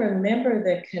try to remember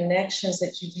the connections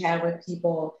that you've had with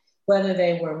people, whether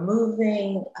they were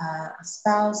moving, a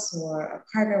spouse or a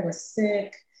partner was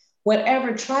sick,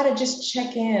 whatever, try to just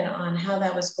check in on how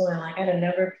that was going. Like, I had a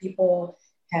number of people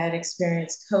had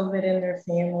experienced COVID in their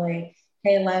family.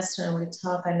 Hey, last time we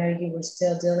talked, I know you were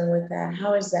still dealing with that.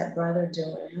 How is that brother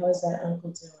doing? How is that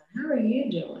uncle doing? How are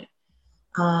you doing?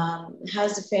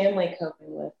 How's the family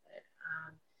coping with it?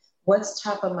 What's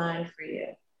top of mind for you?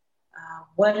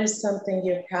 What is something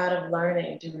you're proud of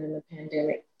learning during the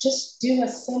pandemic? Just do a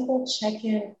simple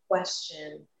check-in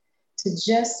question to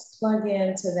just plug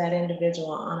into that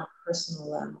individual on a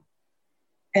personal level,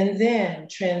 and then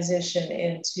transition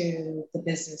into the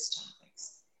business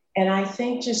topics. And I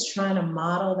think just trying to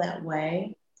model that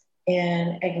way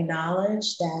and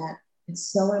acknowledge that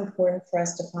it's so important for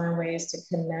us to find ways to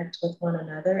connect with one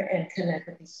another and connect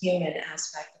with the human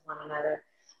aspect of one another.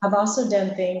 I've also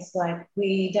done things like,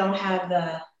 we don't have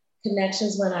the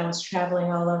connections when I was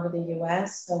traveling all over the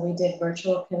US, so we did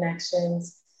virtual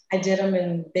connections. I did them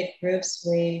in big groups.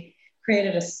 We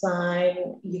created a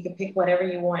sign. You could pick whatever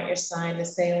you want your sign to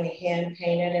say, and we hand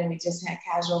painted, and we just had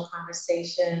casual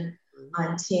conversation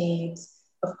on Teams.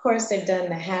 Of course, they've done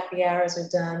the happy hours.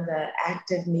 We've done the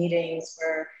active meetings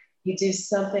where you do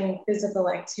something, physical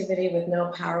activity with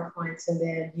no PowerPoints, and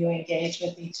then you engage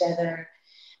with each other.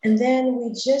 And then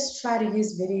we just try to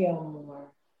use video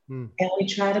more. And we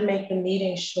try to make the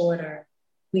meeting shorter.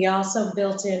 We also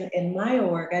built in my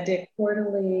org, I did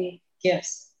quarterly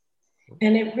gifts.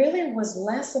 And it really was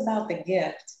less about the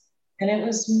gift. And it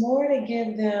was more to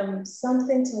give them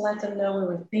something to let them know we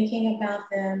were thinking about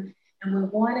them. And we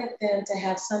wanted them to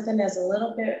have something as a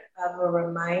little bit of a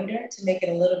reminder to make it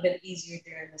a little bit easier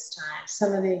during this time.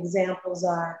 Some of the examples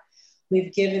are,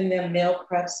 we've given them meal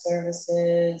prep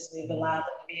services. We've allowed them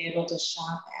to be able to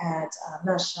shop at,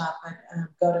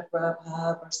 go to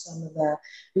Grubhub or some of the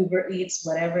Uber Eats,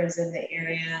 whatever is in the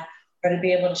area, or to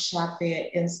be able to shop via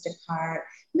Instacart.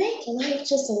 Make life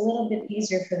just a little bit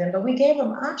easier for them. But we gave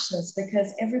them options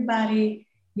because everybody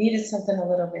needed something a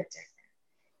little bit different.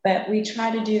 But we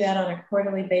try to do that on a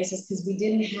quarterly basis because we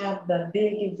didn't have the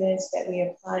big events that we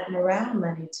applied morale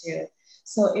money to.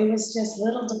 So it was just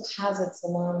little deposits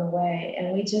along the way.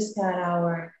 And we just got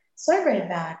our survey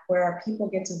back where our people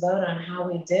get to vote on how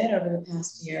we did over the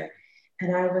past year.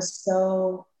 And I was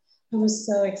so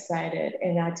excited.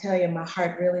 And I tell you, my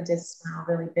heart really did smile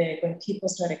really big when people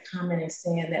started commenting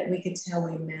saying that we could tell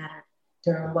we mattered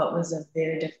during what was a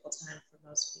very difficult time for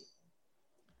most people.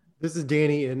 This is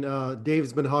Danny, and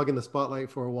Dave's been hogging the spotlight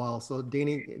for a while. So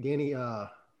Danny,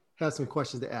 have some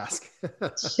questions to ask.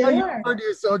 Sure. You heard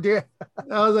yourself, dear.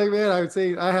 I was like, man, I would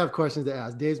say I have questions to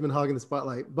ask. Dave's been hogging the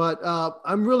spotlight, but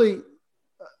I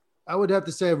would have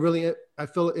to say I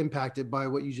feel impacted by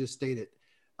what you just stated.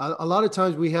 A lot of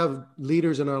times we have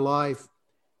leaders in our life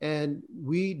and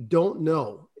we don't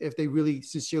know if they really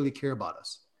sincerely care about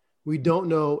us. We don't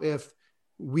know if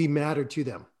we matter to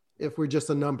them, if we're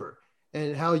just a number.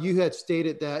 And how you had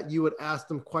stated that you would ask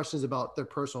them questions about their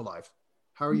personal life.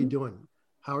 How are you doing?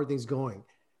 How are things going?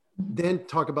 Then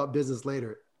talk about business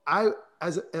later.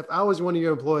 If I was one of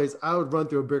your employees, I would run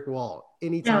through a brick wall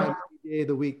anytime, any day of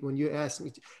the week when you ask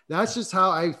me. That's just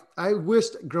how I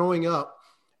wished growing up,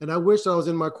 and I wish I was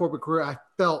in my corporate career, I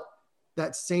felt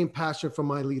that same passion from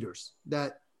my leaders,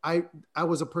 that I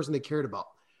was a person they cared about.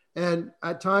 And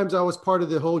at times I was part of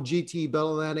the whole GT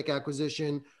Bell Atlantic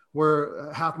acquisition where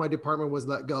half my department was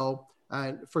let go.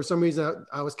 And for some reason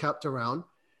I was kept around.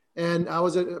 And I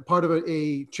was a part of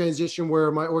a transition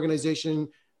where my organization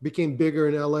became bigger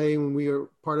in LA when we were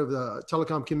part of the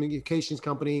telecom communications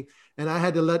company. And I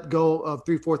had to let go of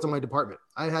 3/4 of my department.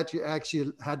 I had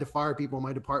to fire people in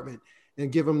my department and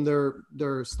give them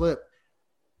their slip.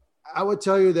 I would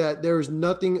tell you that there is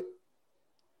nothing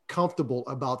comfortable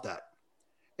about that.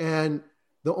 And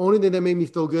the only thing that made me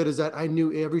feel good is that I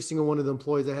knew every single one of the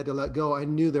employees I had to let go. I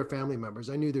knew their family members.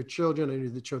 I knew their children. I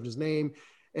knew the children's name.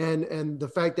 And the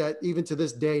fact that even to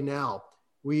this day now,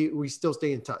 we still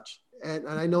stay in touch. And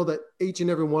I know that each and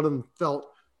every one of them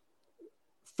felt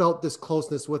this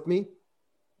closeness with me,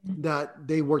 that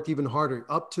they worked even harder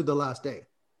up to the last day.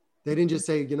 They didn't just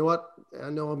say, you know what,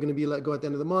 I know I'm going to be let go at the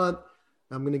end of the month.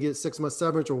 I'm going to get 6 months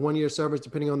severance or 1 year severance,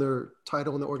 depending on their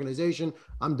title in the organization.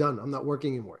 I'm done. I'm not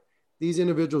working anymore. These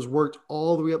individuals worked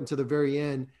all the way up until the very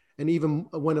end and even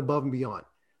went above and beyond.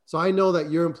 So I know that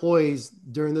your employees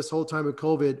during this whole time of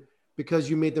COVID, because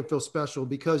you made them feel special,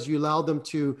 because you allowed them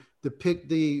to pick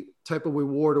the type of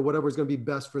reward or whatever is going to be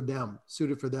best for them,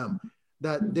 suited for them,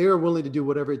 that they're willing to do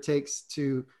whatever it takes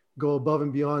to go above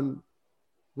and beyond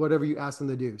whatever you ask them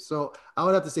to do. So I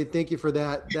would have to say thank you for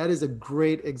that. That is a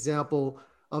great example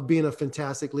of being a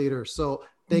fantastic leader. So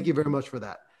thank you very much for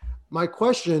that. My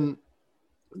question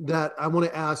that I want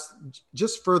to ask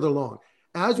just further along,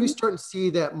 as we start to see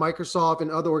that Microsoft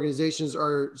and other organizations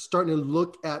are starting to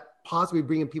look at possibly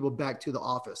bringing people back to the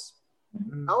office,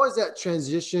 how is that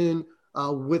transition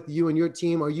with you and your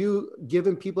team? Are you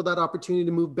giving people that opportunity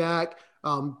to move back,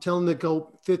 telling them to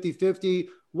go 50-50?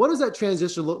 What does that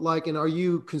transition look like? And are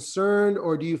you concerned,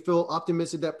 or do you feel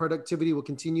optimistic that productivity will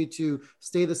continue to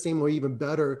stay the same or even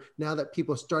better now that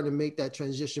people are starting to make that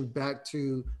transition back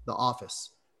to the office?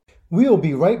 We will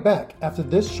be right back after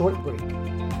this short break.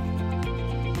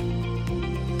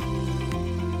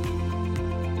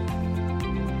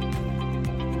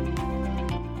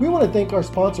 We want to thank our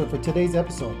sponsor for today's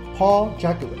episode, Paul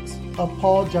Jakowitz of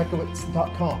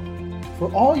pauljakowitz.com.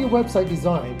 For all your website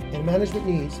design and management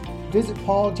needs, visit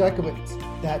Paul Jakowitz.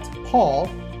 That's Paul,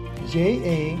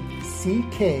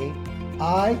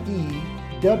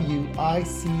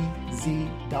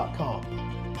 JACKIEWICZ.com.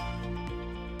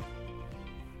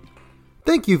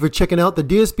 Thank you for checking out the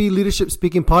DSB Leadership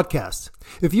Speaking Podcast.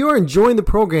 If you are enjoying the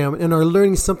program and are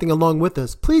learning something along with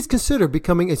us, please consider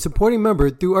becoming a supporting member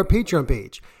through our Patreon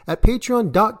page at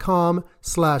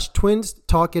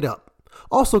patreon.com/twinstalkitup.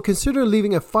 Also, consider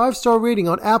leaving a 5-star rating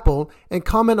on Apple and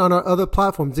comment on our other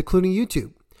platforms, including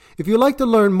YouTube. If you'd like to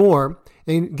learn more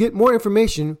and get more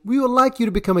information, we would like you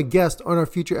to become a guest on our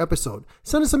future episode.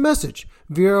 Send us a message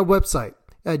via our website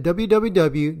at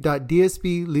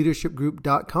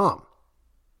www.dsbleadershipgroup.com.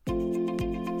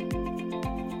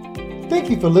 Thank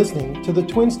you for listening to the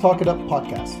Twins Talk It Up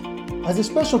podcast. As a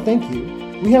special thank you,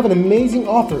 we have an amazing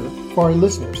offer for our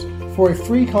listeners for a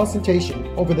free consultation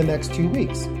over the next 2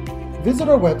 weeks. Visit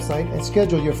our website and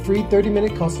schedule your free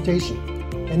 30-minute consultation.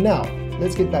 And now,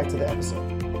 let's get back to the episode.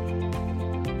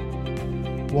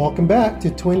 Welcome back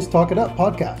to Twins Talk It Up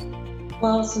podcast.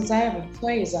 Well, since I have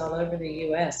employees all over the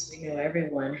U.S., we know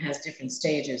everyone has different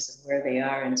stages of where they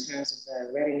are in terms of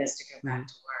the readiness to go back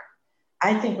to work.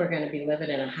 I think we're going to be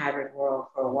living in a hybrid world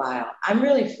for a while. I'm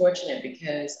really fortunate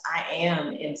because I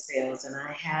am in sales and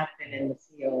I have been in the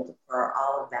field for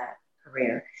all of that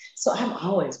career. So I've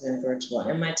always been virtual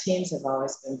and my teams have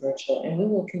always been virtual, and we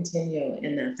will continue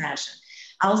in that fashion.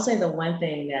 I'll say the one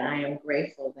thing that I am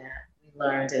grateful that we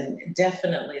learned, and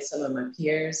definitely some of my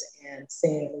peers and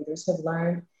senior leaders have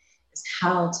learned, is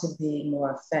how to be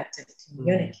more effective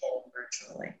communicating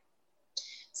virtually.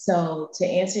 So to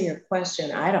answer your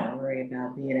question, I don't worry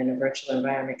about being in a virtual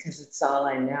environment because it's all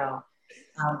I know.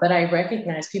 But I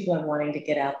recognize people are wanting to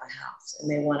get out the house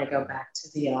and they want to go back to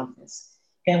the office.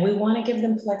 And we want to give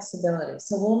them flexibility.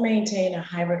 So we'll maintain a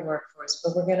hybrid workforce,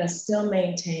 but we're going to still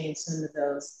maintain some of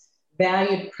those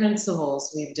valued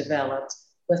principles we've developed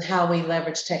with how we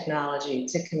leverage technology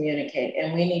to communicate.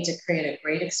 And we need to create a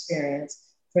great experience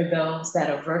for those that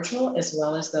are virtual as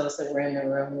well as those that we're in the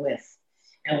room with.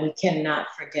 And we cannot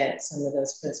forget some of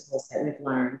those principles that we've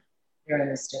learned during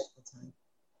this difficult time.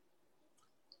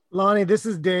 Lonnie, this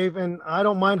is Dave, and I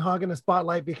don't mind hogging the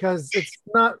spotlight because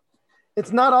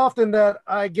it's not often that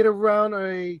I get around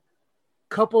a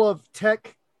couple of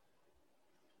tech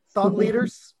thought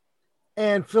leaders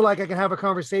and feel like I can have a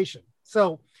conversation.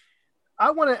 So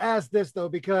I want to ask this though,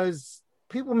 because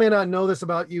people may not know this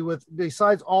about you, with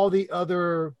besides all the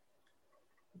other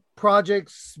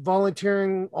projects,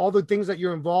 volunteering, all the things that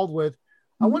you're involved with.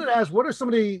 I wanted to ask, what are some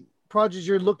of the projects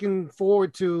you're looking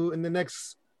forward to in the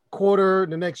next quarter,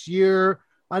 the next year?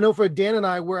 I know for Dan and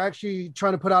I, we're actually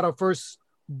trying to put out our first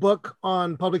book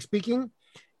on public speaking,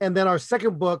 and then our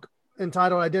second book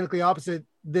entitled Identically Opposite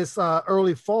this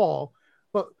early fall.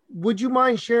 But would you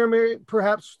mind sharing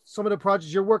perhaps some of the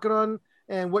projects you're working on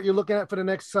and what you're looking at for the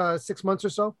next 6 months or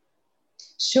so?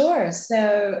 Sure.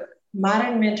 So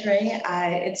modern mentoring,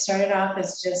 it started off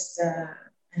as just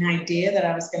an idea that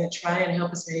I was going to try and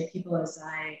help as many people as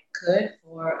I could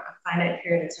for a finite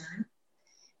period of time.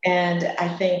 And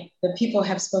I think the people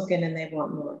have spoken and they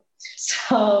want more.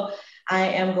 So I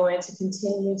am going to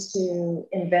continue to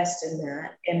invest in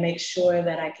that and make sure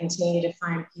that I continue to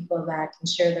find people that can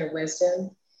share their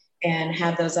wisdom and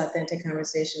have those authentic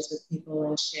conversations with people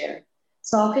and share.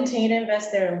 So I'll continue to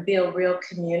invest there and build real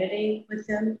community with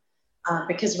them.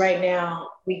 Because right now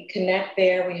we connect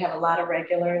there, we have a lot of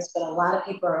regulars, but a lot of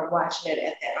people are watching it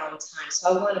at their own time.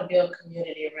 So I want to build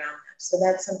community around them. So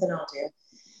that's something I'll do.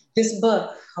 This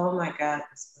book, oh my God,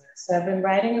 this book. So I've been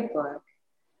writing a book.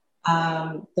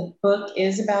 The book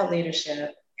is about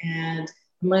leadership, and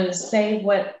I'm going to say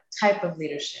what type of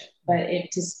leadership, but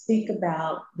to speak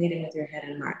about leading with your head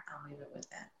and heart. I'll leave it with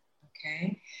that,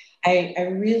 okay? I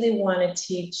really want to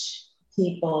teach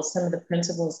people some of the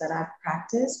principles that I've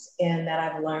practiced and that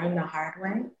I've learned the hard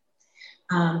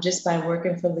way, just by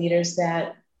working for leaders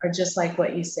that are just like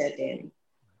what you said, Danny,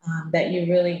 that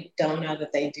you really don't know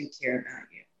that they do care about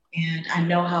you. And I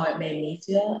know how it made me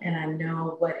feel, and I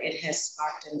know what it has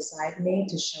sparked inside me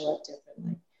to show up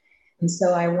differently. And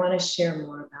so I want to share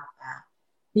more about that.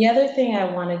 The other thing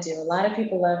I want to do, a lot of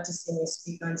people love to see me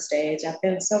speak on stage. I've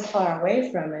been so far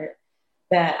away from it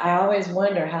that I always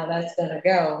wonder how that's going to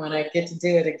go when I get to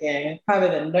do it again. Probably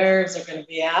the nerves are going to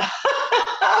be out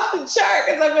off the chart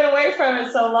because I've been away from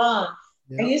it so long.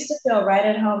 Yeah. I used to feel right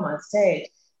at home on stage.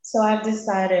 So I've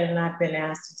decided, and I've been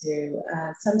asked to do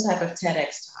some type of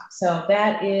TEDx talk. So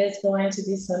that is going to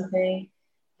be something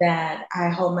that I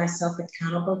hold myself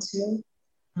accountable to,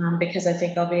 because I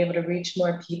think I'll be able to reach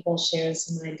more people, share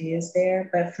some ideas there.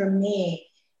 But for me,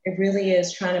 it really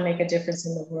is trying to make a difference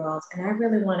in the world. And I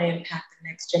really want to impact the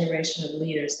next generation of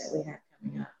leaders that we have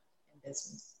coming up in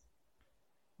business.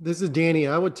 This is Danny.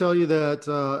 I would tell you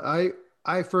that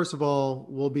I first of all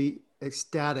will be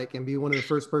ecstatic and be one of the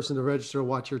first person to register to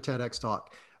watch your TEDx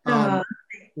talk.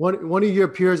 One of your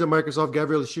peers at Microsoft,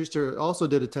 Gabriela Schuster, also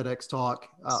did a TEDx talk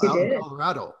out in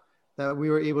Colorado that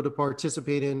we were able to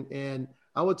participate in. And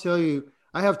I will tell you,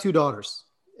 I have two daughters.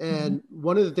 And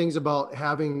one of the things about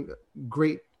having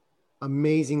great,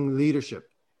 amazing leadership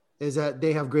is that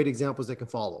they have great examples they can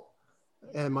follow.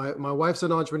 And my wife's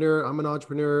an entrepreneur, I'm an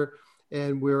entrepreneur,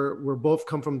 and we're both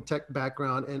come from tech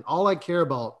background. And all I care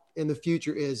about in the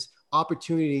future is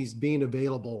opportunities being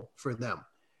available for them.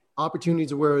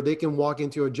 Opportunities where they can walk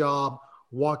into a job,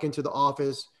 walk into the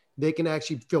office, they can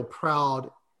actually feel proud,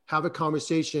 have a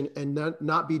conversation, and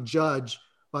not be judged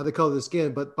by the color of the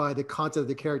skin, but by the content of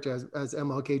the character, as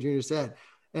MLK Jr. said.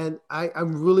 And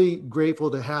I'm really grateful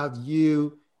to have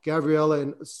you, Gabriela,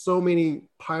 and so many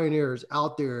pioneers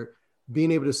out there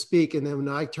being able to speak. And then when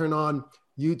I turn on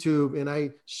YouTube and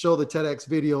I show the TEDx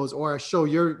videos, or I show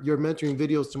your mentoring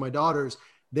videos to my daughters,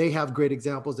 they have great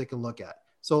examples they can look at.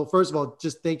 So first of all,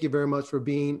 just thank you very much for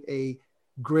being a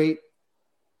great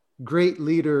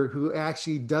leader who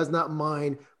actually does not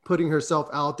mind putting herself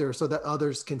out there so that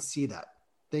others can see that.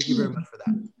 Thank you very much for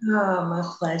that. Oh, my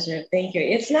pleasure. Thank you.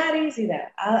 It's not easy though.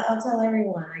 I'll tell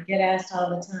everyone, I get asked all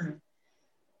the time.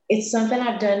 It's something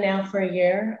I've done now for a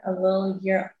little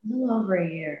over a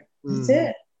year. That's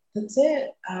it.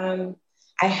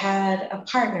 I had a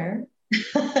partner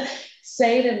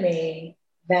say to me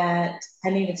that I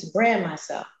needed to brand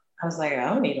myself. I was like, I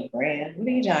don't need a brand. What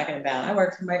are you talking about? I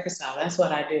work for Microsoft. That's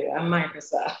what I do. I'm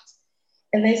Microsoft.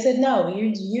 And they said, no,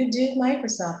 you do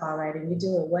Microsoft all right, and you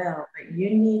do it well, but you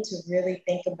need to really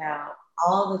think about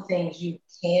all the things you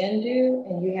can do,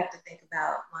 and you have to think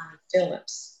about Lonnie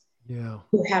Phillips,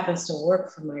 who happens to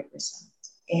work for Microsoft.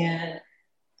 And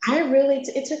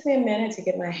it took me a minute to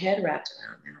get my head wrapped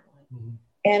around that one. Mm-hmm.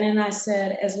 And then I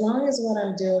said, as long as what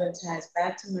I'm doing ties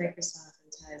back to Microsoft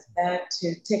and ties back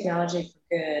to technology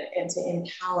for good and to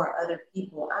empower other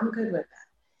people, I'm good with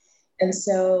that. And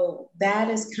so that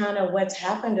is kind of what's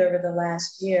happened over the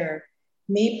last year.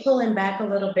 Me pulling back a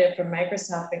little bit from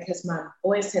Microsoft because my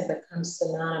voice had become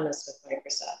synonymous with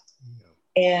Microsoft.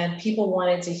 Yeah. And people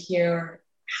wanted to hear,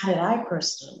 how did I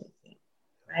personally feel,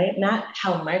 right? Not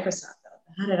how Microsoft felt,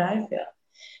 but how did I feel?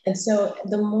 And so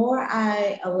the more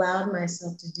I allowed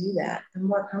myself to do that, the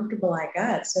more comfortable I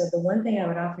got. So the one thing I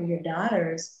would offer your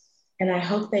daughters, and I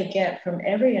hope they get from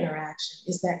every interaction,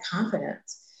 is that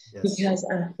confidence. Yes. Because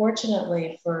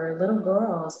unfortunately for little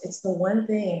girls, it's the one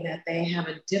thing that they have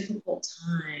a difficult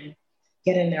time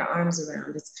getting their arms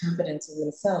around. It's confidence in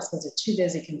themselves because they're too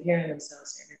busy comparing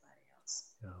themselves to everybody else.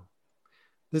 Yeah.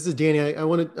 This is Danny. I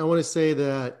want to say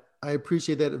that I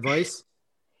appreciate that advice.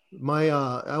 I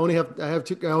only have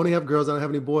girls. I don't have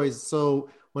any boys. So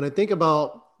when I think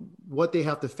about what they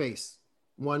have to face,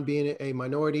 one being a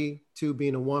minority, two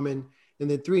being a woman, and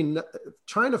then three,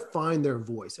 trying to find their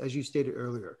voice, as you stated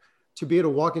earlier, to be able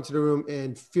to walk into the room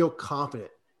and feel confident,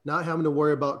 not having to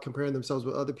worry about comparing themselves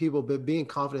with other people, but being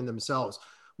confident in themselves.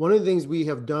 One of the things we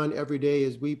have done every day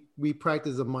is we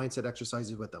practice the mindset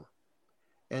exercises with them.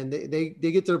 And they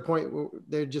get to the point where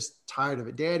they're just tired of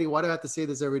it. Daddy, why do I have to say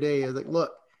this every day? I was like,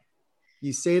 look,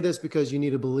 you say this because you need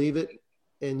to believe it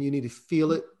and you need to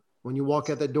feel it. When you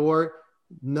walk out the door,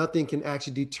 nothing can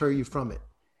actually deter you from it.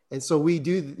 And so we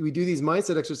do these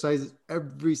mindset exercises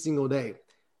every single day,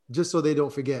 just so they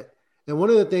don't forget. And one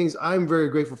of the things I'm very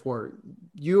grateful for,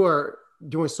 you are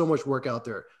doing so much work out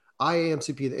there.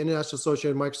 IAMCP, the International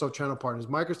Association of Microsoft Channel Partners,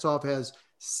 Microsoft has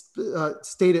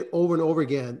stated over and over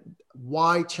again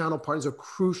why channel partners are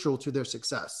crucial to their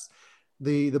success.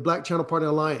 The Black Channel Partner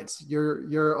Alliance,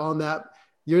 you're on that.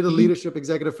 You're the leadership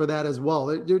executive for that as well.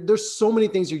 There's so many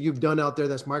things that you've done out there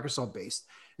that's Microsoft based.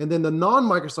 And then the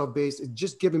non-Microsoft based is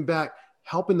just giving back,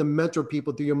 helping to mentor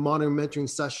people through your modern mentoring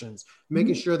sessions,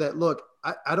 making sure that, look,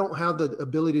 I don't have the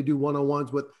ability to do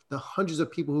one-on-ones with the hundreds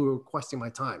of people who are requesting my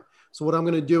time. So what I'm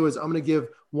going to do is I'm going to give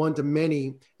one to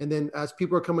many. And then as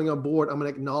people are coming on board, I'm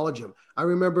going to acknowledge them. I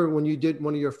remember when you did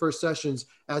one of your first sessions,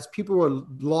 as people were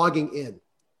logging in,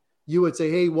 you would say,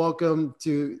 hey, welcome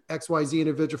to XYZ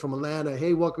individual from Atlanta.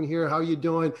 Hey, welcome here. How are you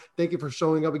doing? Thank you for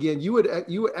showing up again. You would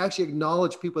actually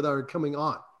acknowledge people that are coming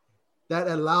on. That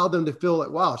allowed them to feel like,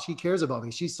 wow, she cares about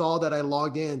me. She saw that I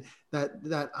logged in,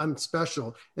 that I'm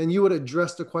special. And you would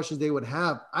address the questions they would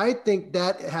have. I think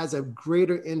that has a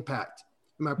greater impact,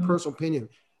 in my personal opinion,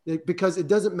 because it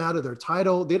doesn't matter their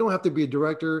title. They don't have to be a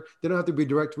director. They don't have to be a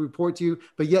direct report to you,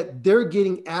 but yet they're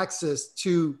getting access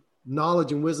to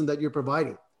knowledge and wisdom that you're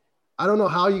providing. I don't know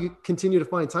how you continue to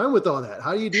find time with all that.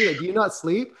 How do you do that? Do you not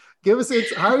sleep? Give us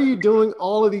how are you doing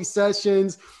all of these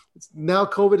sessions? Now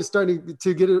COVID is starting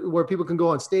to get it where people can go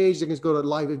on stage, they can go to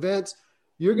live events.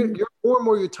 You're more and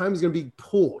more your time is going to be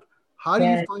pulled. How do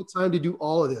you find time to do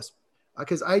all of this?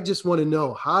 Because I just want to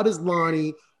know, how does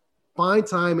Lonnie find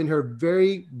time in her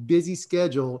very busy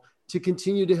schedule to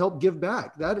continue to help give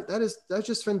back? That's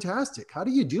just fantastic. How do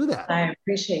you do that? I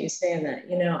appreciate you saying that.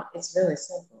 You know, it's really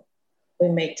simple. We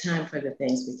make time for the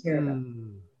things we care about.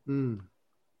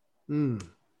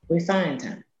 We find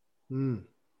time.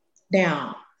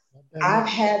 Now, I've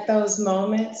had those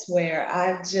moments where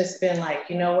I've just been like,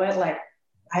 you know what, like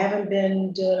I haven't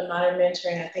been doing a modern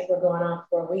mentoring. I think we're going on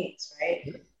 4 weeks,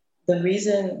 right? The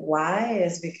reason why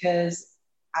is because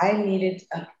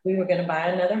we were going to buy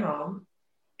another home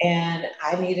and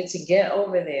I needed to get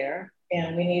over there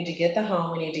and we needed to get the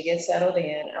home. We needed to get settled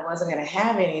in. I wasn't going to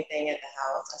have anything at the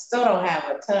house. I still don't have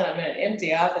a ton. I'm in an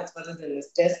empty office other than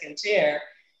this desk and chair.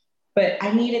 But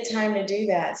I needed time to do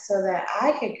that so that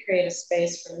I could create a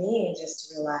space for me just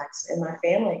to relax and my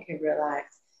family could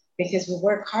relax because we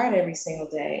work hard every single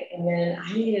day. And then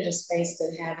I needed a space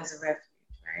to have as a refuge,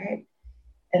 right?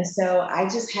 And so I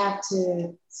just have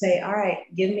to say, all right,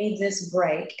 give me this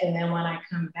break. And then when I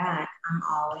come back, I'm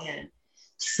all in.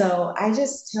 So I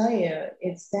just tell you,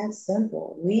 it's that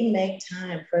simple. We make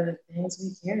time for the things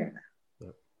we care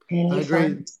about. And I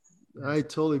agree. I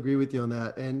totally agree with you on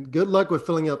that. And good luck with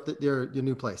filling up your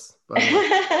new place.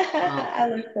 I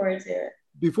look forward to it.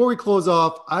 Before we close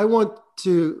off, I want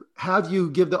to have you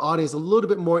give the audience a little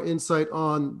bit more insight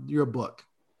on your book.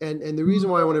 And the reason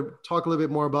why I want to talk a little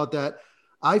bit more about that,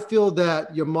 I feel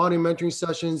that your modern mentoring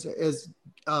sessions is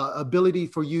ability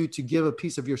for you to give a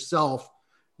piece of yourself,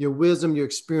 your wisdom, your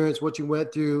experience, what you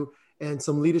went through, and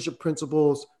some leadership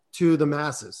principles to the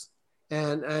masses.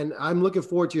 And I'm looking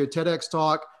forward to your TEDx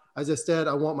talk. As I said,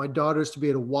 I want my daughters to be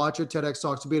able to watch your TEDx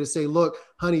talks, to be able to say, look,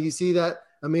 honey, you see that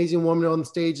amazing woman on the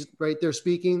stage right there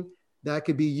speaking? That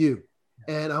could be you.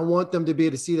 And I want them to be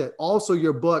able to see that. Also,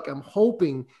 your book, I'm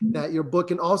hoping that your book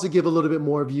can also give a little bit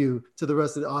more of you to the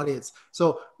rest of the audience.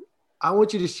 So I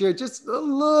want you to share just a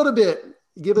little bit.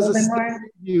 Give us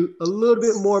a little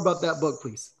bit more about that book,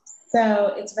 please.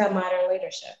 So it's about modern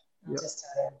leadership. I'll just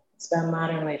tell you. It's about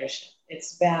modern leadership.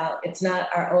 It's not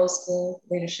our old school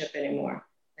leadership anymore.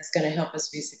 That's going to help us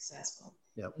be successful.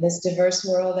 Yep. In this diverse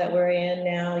world that we're in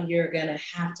now, you're going to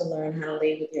have to learn how to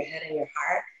lead with your head and your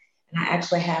heart. And I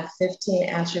actually have 15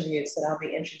 attributes that I'll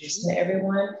be introducing to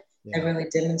everyone that really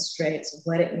demonstrates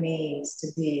what it means to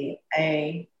be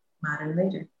a modern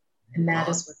leader. And that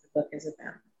is what the book is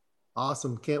about.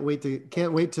 Awesome. Can't wait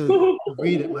to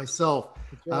read it myself.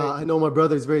 I know my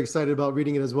brother is very excited about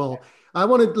reading it as well. I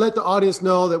want to let the audience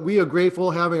know that we are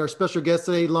grateful having our special guest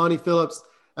today, Lonnie Phillips,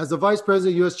 as the Vice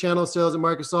President of U.S. Channel Sales at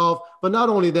Microsoft. But not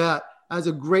only that, as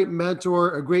a great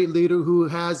mentor, a great leader who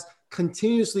has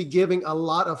continuously giving a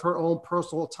lot of her own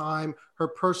personal time, her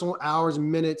personal hours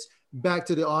and minutes back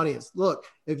to the audience. Look,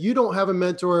 if you don't have a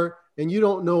mentor and you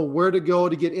don't know where to go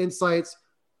to get insights,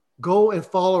 go and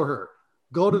follow her.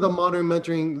 Go to the Modern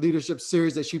Mentoring Leadership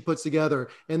series that she puts together.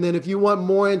 And then if you want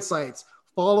more insights,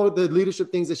 follow the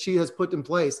leadership things that she has put in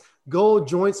place. Go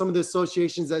join some of the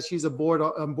associations that she's a board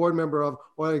member of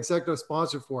or an executive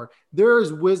sponsor for. There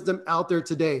is wisdom out there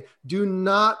today. Do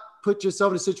not put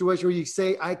yourself in a situation where you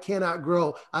say, I cannot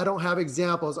grow. I don't have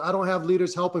examples. I don't have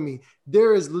leaders helping me.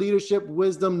 There is leadership,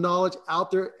 wisdom, knowledge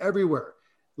out there everywhere.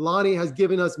 Lonnie has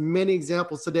given us many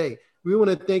examples today. We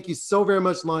want to thank you so very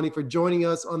much, Lonnie, for joining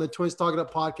us on the Twins Talking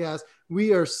Up podcast.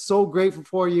 We are so grateful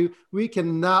for you. We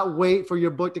cannot wait for your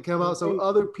book to come out so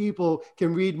other people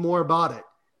can read more about it.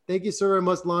 Thank you so very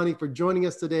much, Lonnie, for joining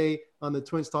us today on the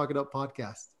Twins Talking Up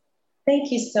podcast.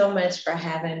 Thank you so much for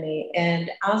having me. And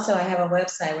also I have a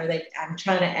website where I'm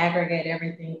trying to aggregate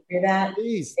everything through that.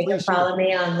 Please can follow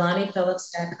me on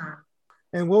LonniePhillips.com.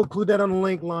 And we'll include that on the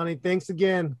link, Lonnie. Thanks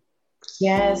again.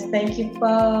 Yes, thank you,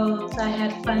 folks. I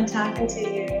had fun talking to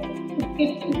you.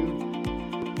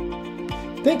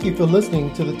 Thank you for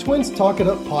listening to the Twins Talk It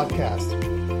Up podcast.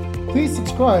 Please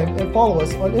subscribe and follow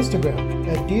us on Instagram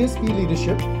at DSB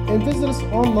Leadership and visit us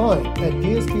online at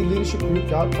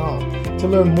dsbleadershipgroup.com to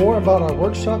learn more about our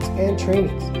workshops and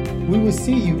trainings. We will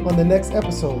see you on the next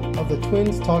episode of the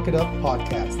Twins Talk It Up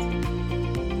podcast.